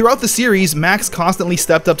 Throughout the series, Max constantly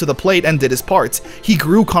stepped up to the plate and did his parts. He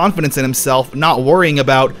grew confidence in himself, not worrying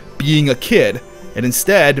about being a kid, and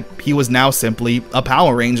instead, he was now simply a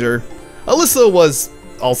Power Ranger. Alyssa was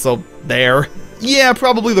also there. Yeah,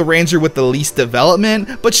 probably the Ranger with the least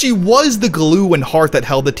development, but she was the glue and heart that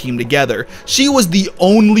held the team together. She was the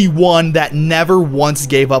only one that never once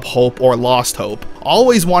gave up hope or lost hope,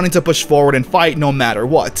 always wanting to push forward and fight no matter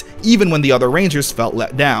what, even when the other Rangers felt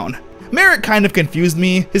let down. Merrick kind of confused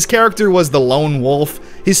me. His character was the lone wolf.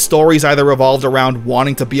 His stories either revolved around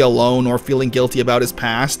wanting to be alone or feeling guilty about his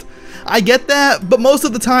past. I get that, but most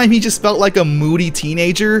of the time he just felt like a moody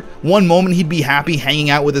teenager. One moment he'd be happy hanging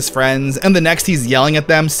out with his friends, and the next he's yelling at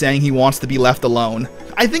them saying he wants to be left alone.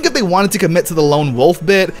 I think if they wanted to commit to the lone wolf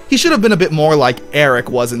bit, he should have been a bit more like Eric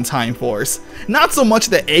was in Time Force. Not so much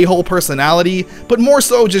the a-hole personality, but more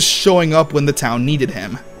so just showing up when the town needed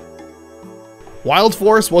him. Wild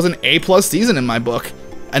Force was an A+ season in my book,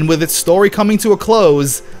 and with its story coming to a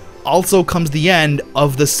close, also comes the end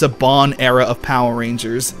of the Saban era of Power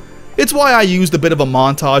Rangers. It's why I used a bit of a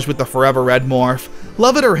montage with the Forever Red morph.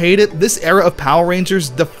 Love it or hate it, this era of Power Rangers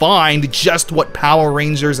defined just what Power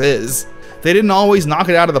Rangers is. They didn't always knock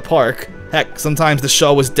it out of the park. Heck, sometimes the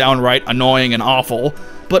show was downright annoying and awful.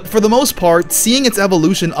 But for the most part, seeing its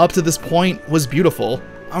evolution up to this point was beautiful.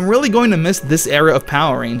 I'm really going to miss this era of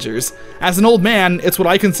Power Rangers. As an old man, it's what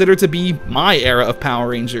I consider to be my era of Power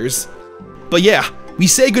Rangers. But yeah, we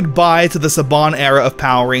say goodbye to the Saban era of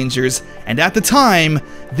Power Rangers, and at the time,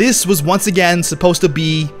 this was once again supposed to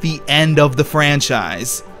be the end of the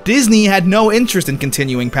franchise. Disney had no interest in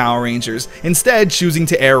continuing Power Rangers, instead choosing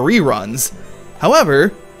to air reruns.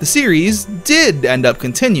 However, the series did end up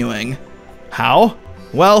continuing. How?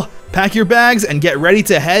 Well, Pack your bags and get ready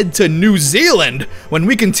to head to New Zealand when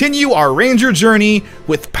we continue our Ranger journey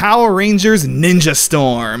with Power Rangers Ninja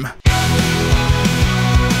Storm.